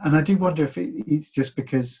 And I do wonder if it's just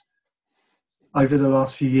because over the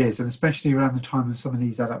last few years, and especially around the time of some of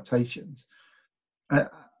these adaptations,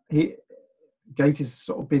 Gatiss has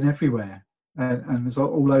sort of been everywhere and was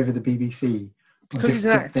all over the BBC because he's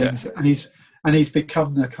an actor, things, and he's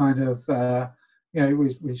become the kind of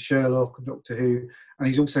with Sherlock and Doctor Who, and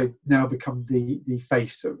he's also now become the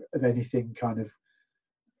face of anything kind of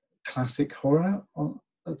classic horror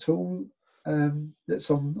at all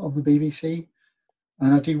that's on the BBC.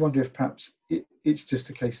 And I do wonder if perhaps it's just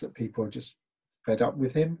a case that people are just fed up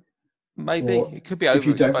with him. Maybe it could be overexposure. If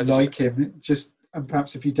you don't like him, and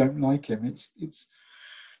perhaps if you don't like him, it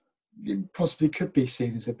possibly could be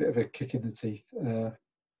seen as a bit of a kick in the teeth. And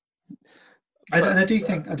I do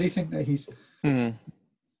think that he's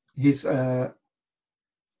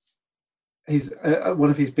one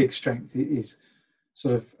of his big strengths is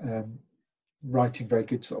sort of writing very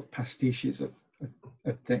good sort of pastiches of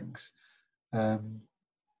things.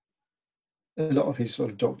 A lot of his sort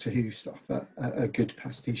of Doctor Who stuff are good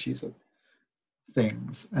pastiches of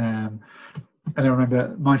things. And I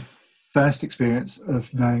remember my first experience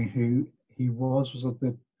of knowing who he was of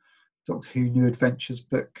the Doctor Who New Adventures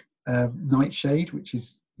book, Nightshade, which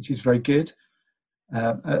is very good.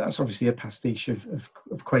 That's obviously a pastiche of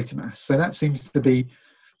Quatermass. So that seems to be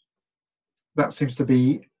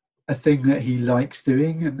a thing that he likes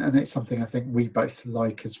doing, and it's something I think we both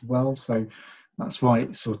like as well. So that's why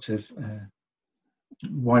it's sort of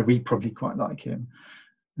why we probably quite like him.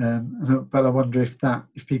 But I wonder if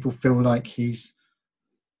people feel like he's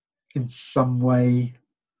in some way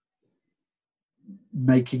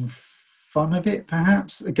making fun of it,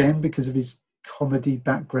 perhaps, again, because of his comedy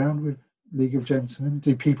background with League of Gentlemen.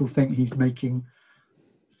 Do people think he's making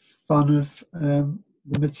fun of the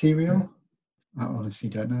material? I honestly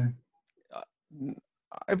don't know.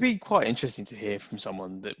 It'd be quite interesting to hear from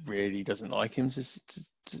someone that really doesn't like him,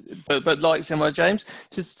 but likes Emma James,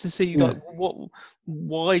 to see like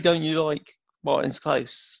why don't you like Martin's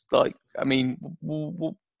Close? Like, I mean,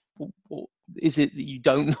 what is it that you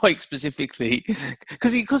don't like specifically?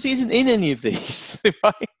 Because he isn't in any of these,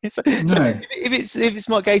 right? So if it's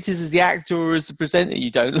Mark Gatiss as the actor or as the presenter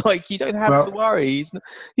you don't like, you don't have to worry.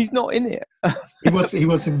 He's not in it. he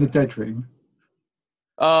was in the Dead Room.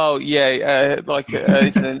 Oh yeah,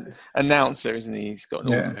 he's an announcer, isn't he? He's got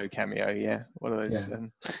an audio cameo. Yeah, one of those.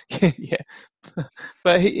 Yeah.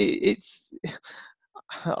 But it's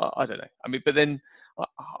I don't know. I mean, but then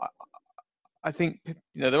I think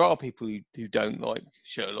there are people who don't like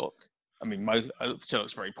Sherlock. I mean,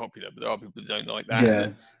 Sherlock's very popular, but there are people that don't like that. Yeah.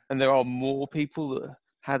 And there are more people that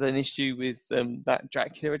had an issue with that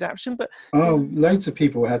Dracula adaptation. But loads of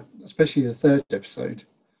people had, especially the third episode.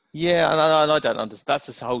 Yeah, and I don't understand.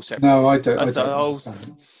 That's a whole separate. No, I don't. That's a whole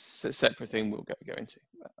separate thing we'll go into.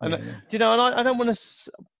 And you know, and I don't want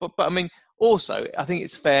to, but I mean, also I think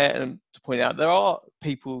it's fair to point out there are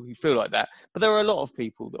people who feel like that, but there are a lot of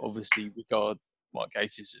people that obviously regard Mark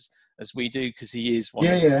Gatiss as we do, because he is one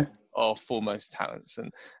of our foremost talents,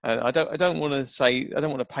 and I don't want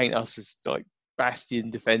to paint us as like bastion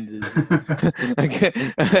defenders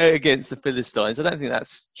against the Philistines. I don't think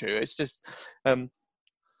that's true. It's just.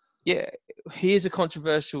 He is a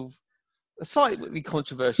slightly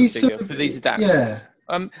controversial figure for these adaptations.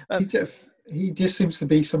 He just seems to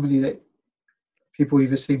be somebody that people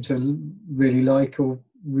either seem to really like or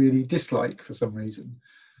really dislike for some reason.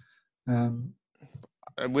 And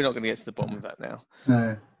we're not going to get to the bottom of that now.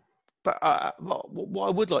 No. But what I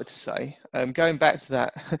would like to say, going back to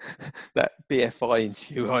that BFI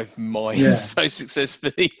interview I've mined so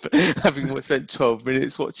successfully, having spent 12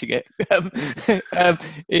 minutes watching it,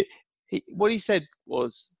 what he said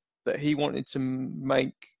was that he wanted to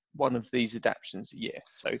make one of these adaptations a year.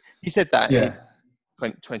 So he said that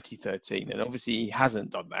 2013, and obviously he hasn't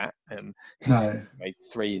done that. No. He made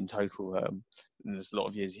 3 in total. And there's a lot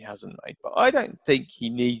of years he hasn't made, but I don't think he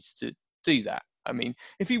needs to do that. I mean,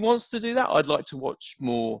 if he wants to do that, I'd like to watch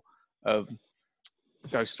more of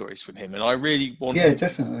ghost stories from him, and I really want Yeah, him,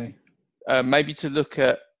 definitely. maybe to look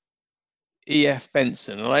at E.F.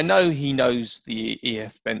 Benson, and I know he knows the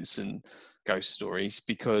E.F. Benson ghost stories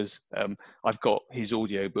because I've got his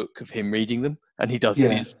audiobook of him reading them, and he does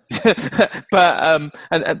these. But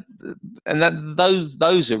and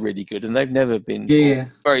those are really good, and they've never been,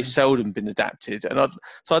 very seldom been adapted. And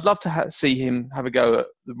I'd love to see him have a go at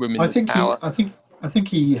the Room in the Tower. I think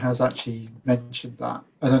he has actually mentioned that,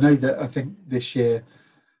 and I know that I think this year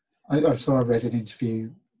I read an interview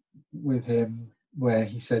with him where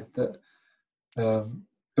he said that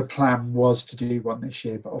the plan was to do one this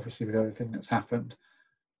year, but obviously with everything that's happened,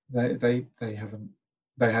 they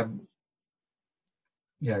hadn't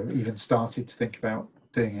even started to think about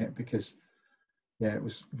doing it because it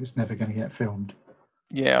was never going to get filmed.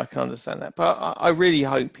 Yeah, I can understand that, but I really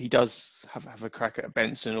hope he does have a crack at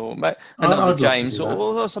Benson or another James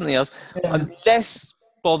or something else. Yeah. I'm less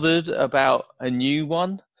bothered about a new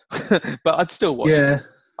one, but I'd still watch it.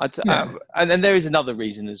 And then there is another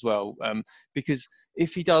reason as well, because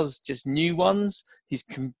if he does just new ones, he's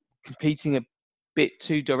competing a bit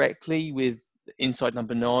too directly with Inside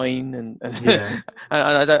Number 9, and and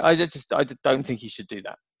I don't think he should do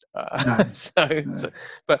that. No.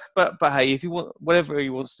 But hey, if you want whatever he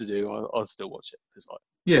wants to do, I'll still watch it because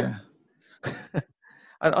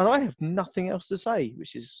and I have nothing else to say,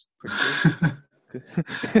 which is pretty good.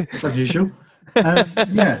 It's unusual. I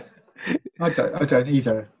don't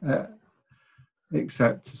either,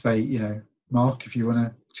 except to say, Mark, if you want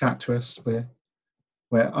to chat to us, we're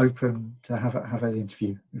open to have an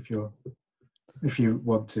interview if you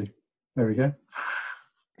want to. There we go.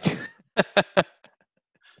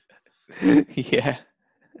 Yeah.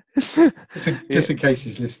 Just in case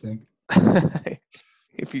he's listening.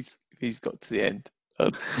 if he's got to the end.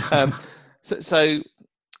 So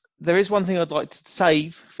there is one thing I'd like to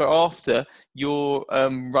save for after your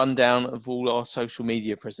rundown of all our social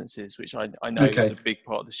media presences, which I know is a big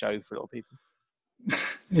part of the show for a lot of people.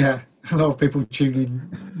 Yeah, a lot of people tune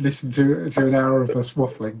in, listen to an hour of us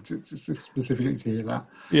waffling to specifically to hear that.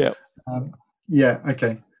 Yeah.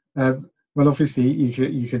 Okay. Well, obviously,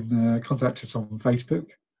 you can contact us on Facebook,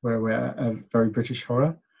 where we're Very British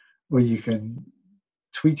Horror, or you can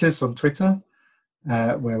tweet us on Twitter,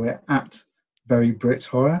 where we're at Very Brit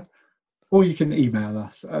Horror, or you can email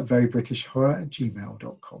us at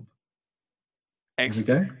verybritishhorror@gmail.com. Excellent.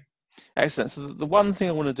 There we go. Excellent. So the one thing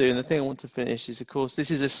I want to do, and the thing I want to finish, is, of course, this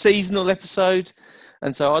is a seasonal episode,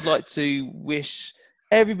 and so I'd like to wish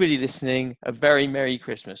everybody listening a very Merry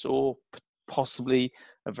Christmas, or possibly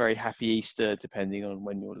a very happy Easter, depending on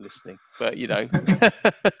when you're listening. But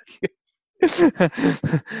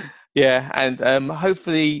and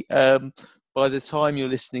hopefully by the time you're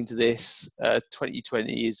listening to this,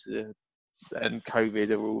 2020 is and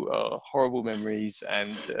COVID are all horrible memories,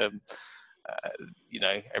 and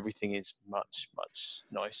everything is much, much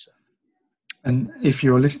nicer. And if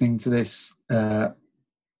you're listening to this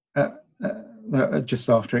just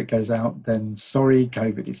after it goes out, then sorry,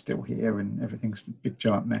 COVID is still here and everything's a big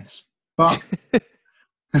giant mess. But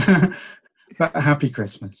but happy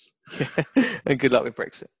Christmas. And good luck with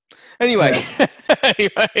Brexit. Anyway,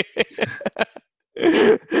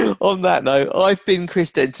 on that note, I've been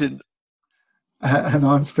Chris Denton. And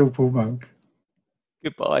I'm still Paul Monk.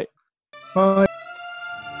 Goodbye. Bye.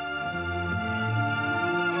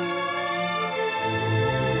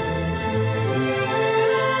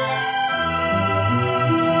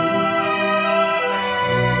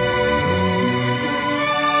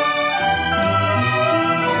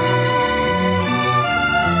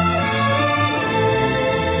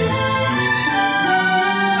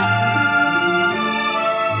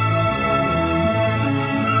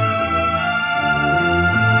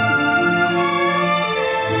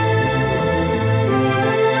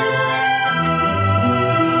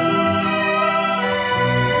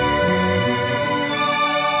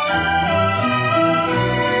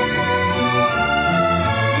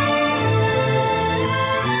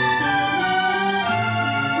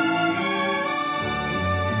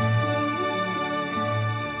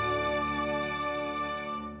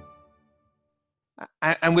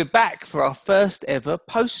 And we're back for our first ever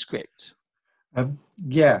postscript. So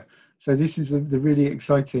this is the really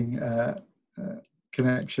exciting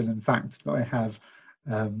connection and fact that I have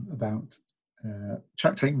about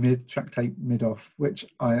tractate mid off, which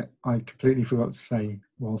I completely forgot to say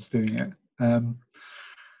whilst doing it.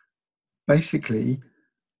 Basically,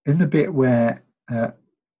 in the bit where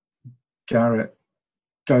Garrett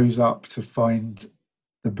goes up to find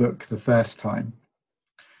the book the first time,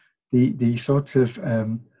 the sort of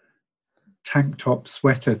tank top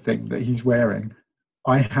sweater thing that he's wearing,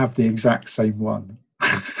 I have the exact same one.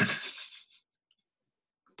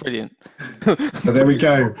 Brilliant. So there we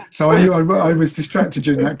go. So I was distracted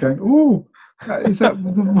during that, going, "Oh, is that the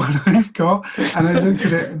one I've got?" And I looked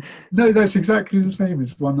at it. And, no, that's exactly the same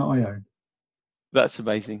as one that I own. That's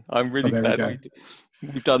amazing. I'm really there we glad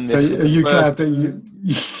we've done So this. are you glad that you?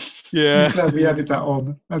 Yeah. You're glad we added that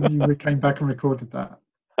on and you came back and recorded that.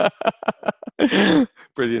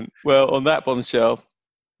 Brilliant. Well, on that bombshell,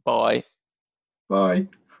 bye. Bye.